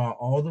we saw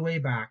all the way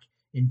back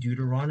in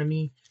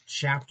Deuteronomy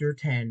chapter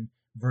 10,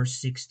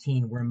 verse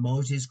 16, where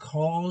Moses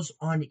calls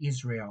on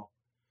Israel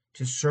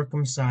to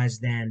circumcise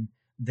then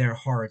their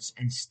hearts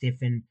and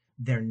stiffen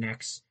their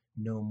necks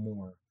no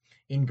more.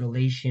 In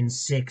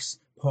Galatians 6,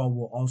 Paul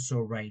will also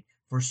write,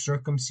 for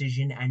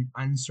circumcision and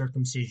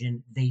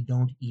uncircumcision, they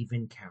don't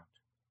even count.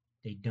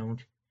 They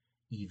don't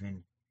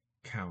even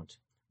count.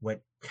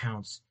 What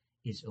counts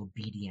is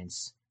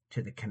obedience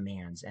to the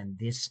commands. And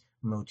this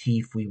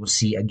motif we will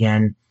see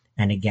again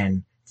and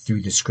again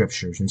through the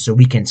scriptures. And so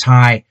we can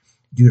tie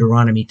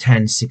Deuteronomy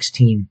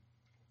 10:16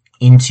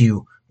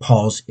 into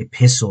Paul's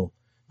epistle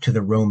to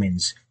the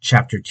Romans,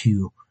 chapter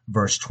 2,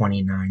 verse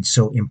 29.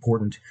 So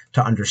important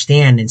to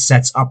understand, and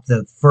sets up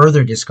the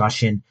further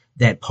discussion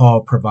that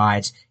Paul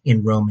provides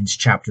in Romans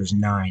chapters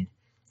 9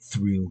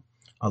 through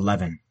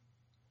 11.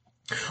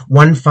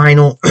 One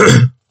final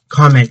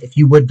comment, if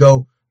you would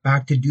go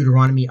back to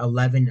Deuteronomy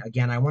 11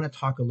 again, I want to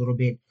talk a little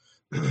bit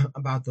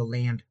about the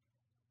land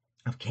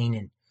of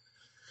Canaan.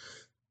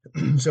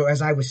 So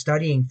as I was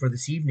studying for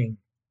this evening,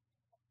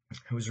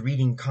 I was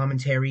reading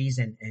commentaries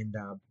and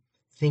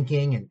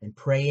thinking and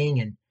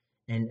praying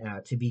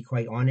and to be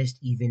quite honest,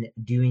 even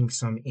doing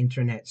some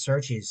internet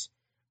searches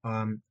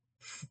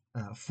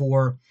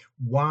for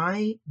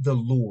why the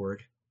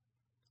Lord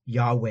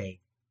Yahweh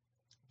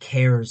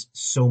cares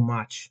so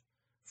much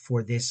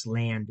for this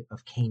land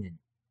of Canaan.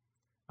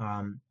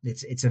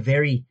 It's a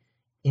very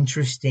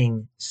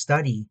interesting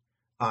study,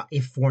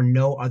 if for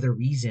no other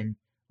reason.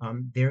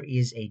 There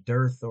is a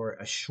dearth or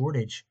a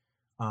shortage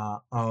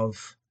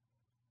of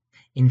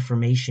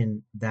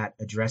information that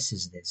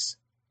addresses this.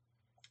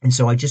 And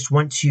so I just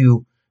want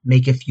to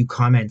make a few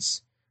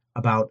comments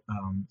about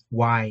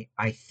why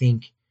I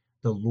think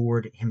the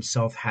Lord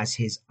himself has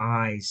his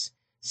eyes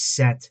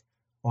set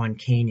on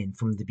Canaan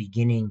from the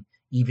beginning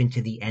even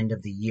to the end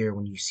of the year,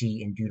 when you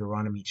see in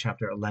Deuteronomy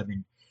chapter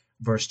 11,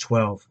 verse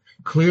 12.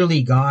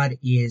 Clearly, God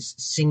is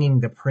singing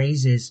the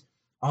praises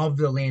of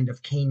the land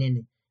of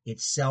Canaan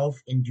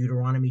itself. In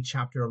Deuteronomy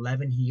chapter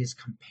 11, he is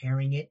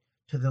comparing it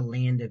to the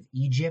land of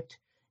Egypt.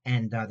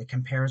 And the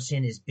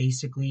comparison is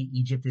basically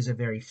Egypt is a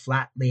very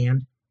flat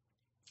land,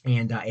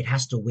 and it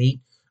has to wait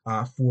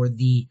for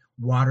the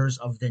waters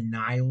of the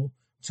Nile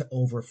to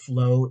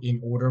overflow in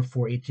order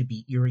for it to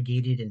be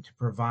irrigated and to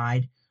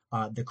provide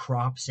the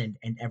crops and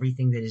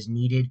everything that is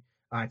needed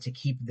to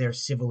keep their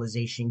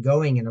civilization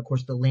going. And of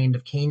course, the land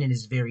of Canaan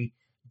is very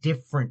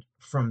different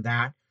from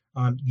that.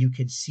 You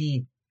could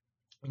see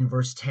in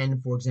verse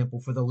 10, for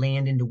example, for the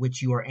land into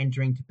which you are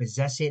entering to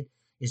possess it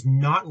is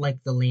not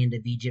like the land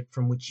of Egypt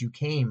from which you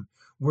came,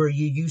 where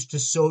you used to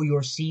sow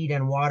your seed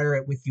and water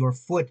it with your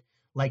foot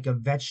like a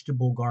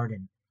vegetable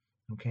garden.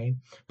 Okay.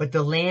 But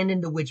the land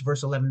into which,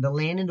 verse 11, the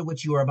land into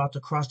which you are about to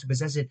cross to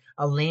possess it,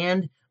 a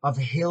land of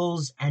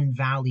hills and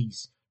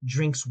valleys,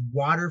 drinks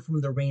water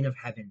from the rain of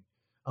heaven,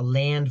 a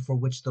land for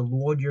which the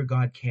Lord your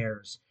God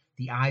cares.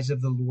 The eyes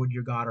of the Lord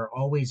your God are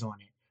always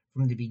on it,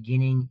 from the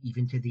beginning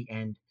even to the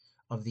end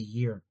of the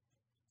year.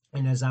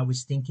 And as I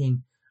was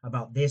thinking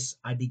about this,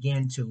 I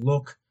began to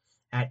look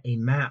at a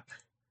map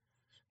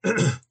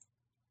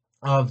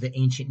of the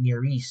ancient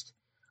Near East.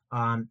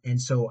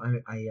 And so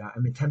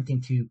I'm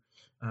attempting to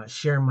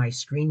share my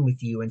screen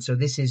with you. And so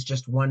this is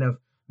just one of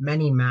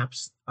many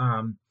maps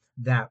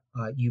that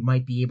you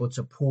might be able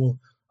to pull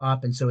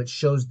up. And so it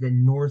shows the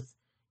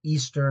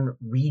northeastern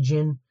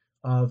region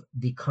of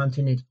the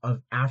continent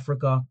of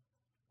Africa.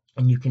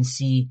 And you can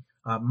see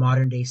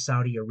modern day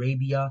Saudi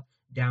Arabia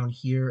down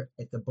here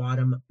at the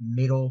bottom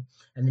middle,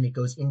 and then it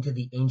goes into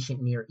the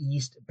ancient Near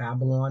East.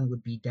 Babylon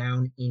would be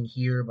down in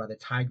here by the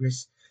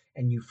Tigris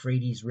and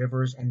Euphrates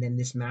rivers, and then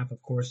this map,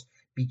 of course,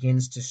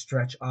 begins to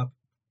stretch up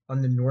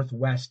on the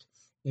northwest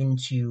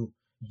into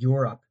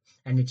Europe.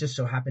 And it just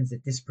so happens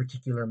that this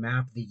particular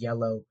map, the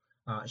yellow,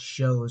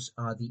 shows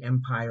the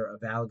empire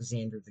of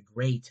Alexander the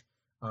Great.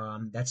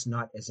 That's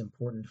not as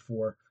important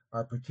for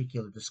our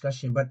particular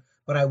discussion, but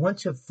I want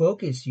to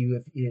focus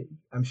you.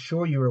 I'm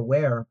sure you're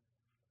aware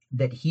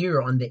that here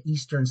on the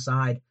eastern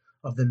side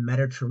of the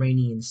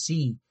Mediterranean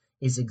Sea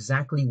is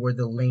exactly where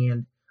the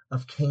land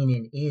of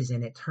Canaan is.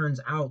 And it turns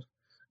out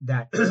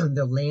that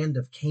the land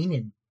of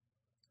Canaan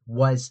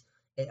was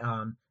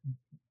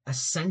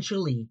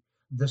essentially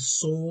the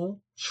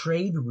sole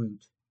trade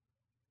route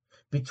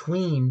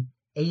between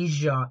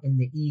Asia in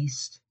the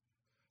east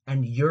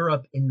and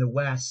Europe in the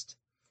west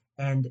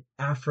and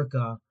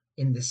Africa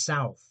in the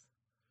south.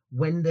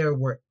 When there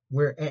were,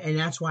 and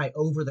that's why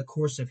over the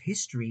course of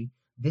history,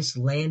 this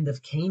land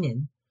of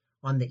Canaan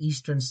on the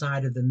eastern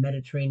side of the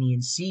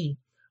Mediterranean Sea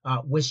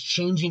was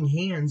changing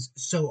hands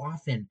so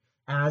often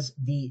as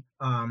the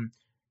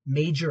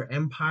major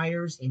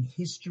empires in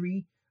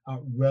history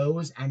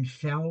rose and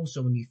fell.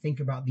 So when you think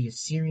about the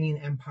Assyrian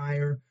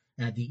Empire,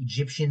 the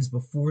Egyptians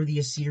before the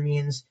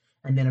Assyrians,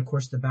 and then of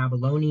course the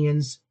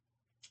Babylonians,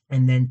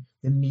 and then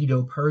the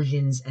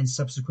Medo-Persians, and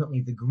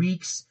subsequently the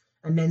Greeks,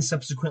 and then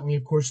subsequently,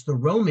 of course, the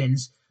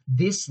Romans,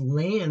 this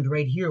land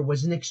right here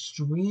was an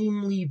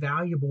extremely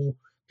valuable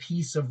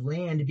piece of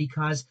land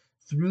because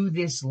through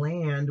this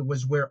land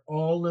was where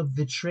all of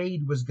the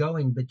trade was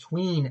going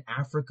between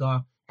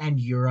Africa and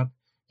Europe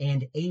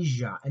and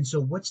Asia. And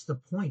so what's the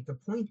point? The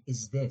point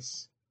is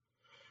this.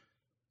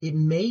 It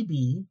may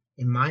be,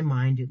 in my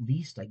mind at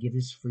least, I give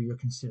this for your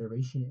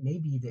consideration, it may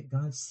be that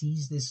God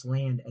sees this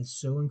land as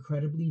so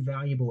incredibly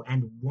valuable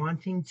and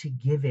wanting to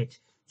give it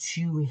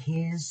to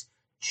his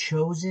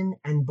chosen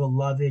and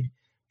beloved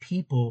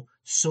people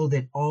so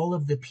that all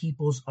of the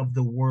peoples of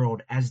the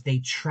world, as they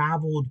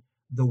traveled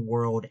the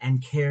world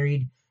and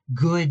carried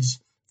goods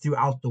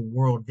throughout the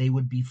world, they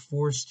would be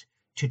forced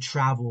to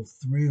travel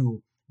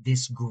through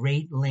this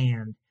great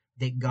land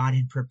that God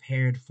had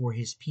prepared for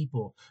his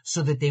people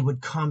so that they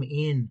would come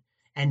in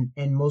and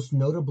most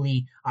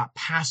notably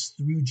pass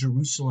through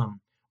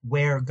Jerusalem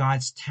where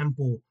God's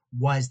temple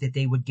was, that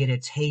they would get a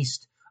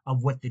taste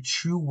of what the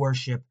true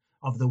worship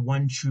of the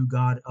one true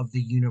God of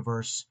the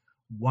universe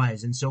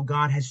was. And so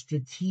God has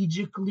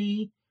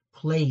strategically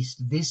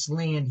placed this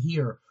land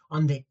here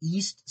on the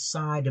east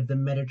side of the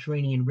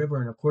Mediterranean River.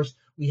 And of course,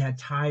 we had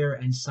Tyre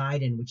and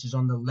Sidon, which is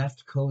on the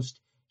left coast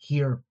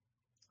here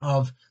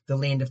of the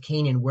land of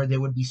Canaan, where there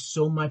would be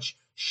so much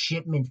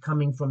shipment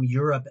coming from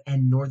Europe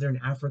and northern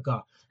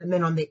Africa. And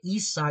then on the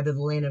east side of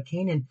the land of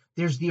Canaan,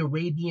 there's the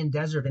Arabian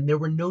desert, and there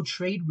were no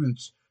trade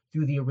routes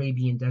through the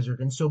Arabian desert.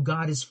 And so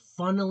God is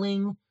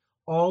funneling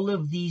all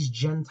of these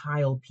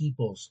Gentile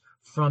peoples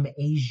from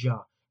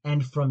Asia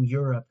and from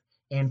Europe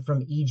and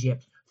from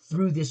Egypt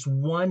through this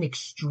one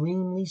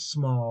extremely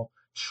small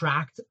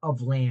tract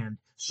of land,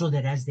 so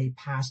that as they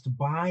passed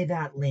by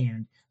that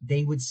land,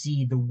 they would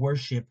see the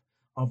worship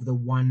of the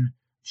one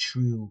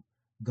true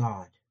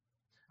God.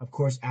 Of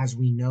course, as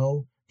we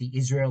know, the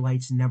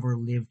Israelites never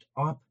lived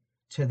up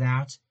to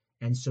that,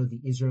 and so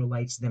the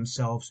Israelites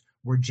themselves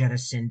were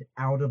jettisoned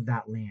out of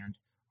that land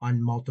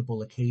on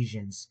multiple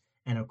occasions.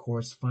 And of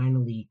course,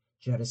 finally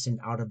jettisoned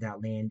out of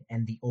that land,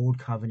 and the old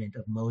covenant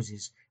of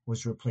Moses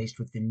was replaced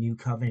with the new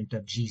covenant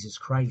of Jesus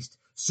Christ,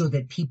 so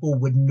that people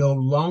would no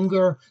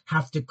longer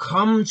have to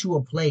come to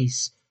a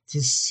place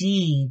to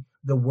see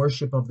the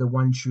worship of the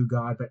one true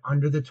God. But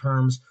under the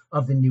terms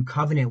of the new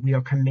covenant, we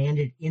are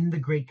commanded in the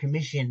Great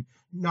Commission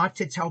not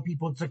to tell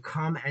people to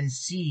come and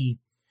see,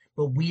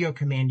 but we are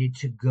commanded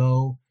to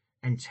go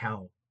and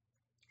tell.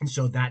 And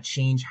so that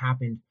change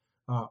happened,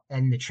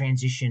 and the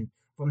transition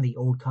from the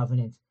old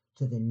covenant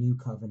to the new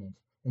covenant.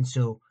 And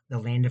so the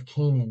land of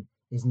Canaan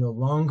is no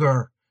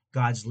longer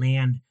God's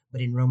land,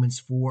 but in Romans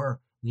 4,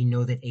 we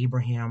know that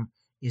Abraham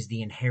is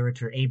the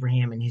inheritor.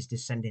 Abraham and his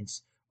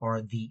descendants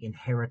are the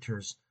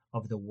inheritors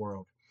of the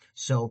world.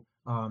 So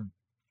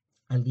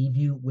I leave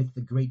you with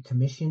the Great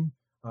Commission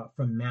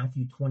from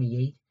Matthew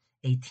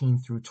 28:18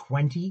 through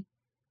 20.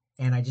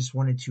 And I just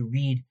wanted to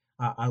read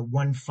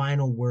one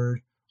final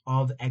word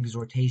of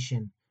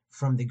exhortation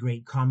from the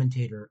great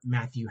commentator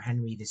Matthew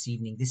Henry this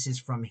evening. This is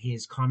from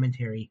his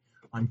commentary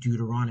on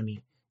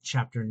Deuteronomy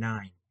chapter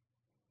 9.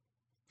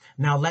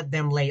 Now let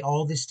them lay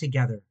all this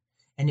together,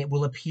 and it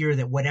will appear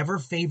that whatever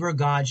favor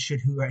God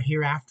should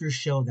hereafter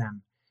show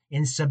them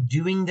in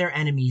subduing their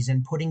enemies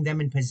and putting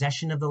them in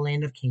possession of the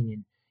land of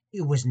Canaan,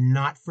 it was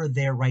not for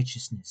their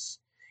righteousness.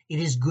 It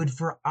is good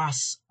for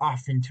us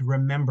often to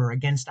remember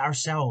against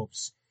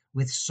ourselves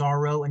with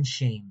sorrow and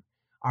shame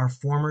our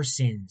former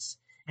sins,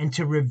 and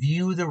to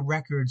review the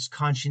records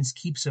conscience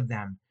keeps of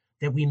them,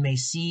 that we may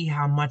see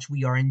how much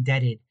we are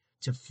indebted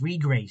to free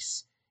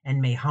grace,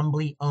 and may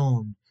humbly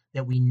own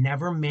that we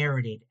never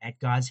merited at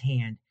God's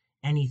hand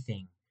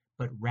anything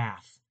but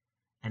wrath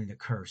and the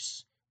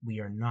curse. We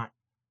are not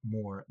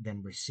more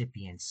than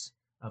recipients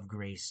of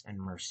grace and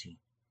mercy.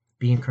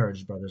 Be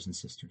encouraged, brothers and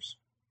sisters.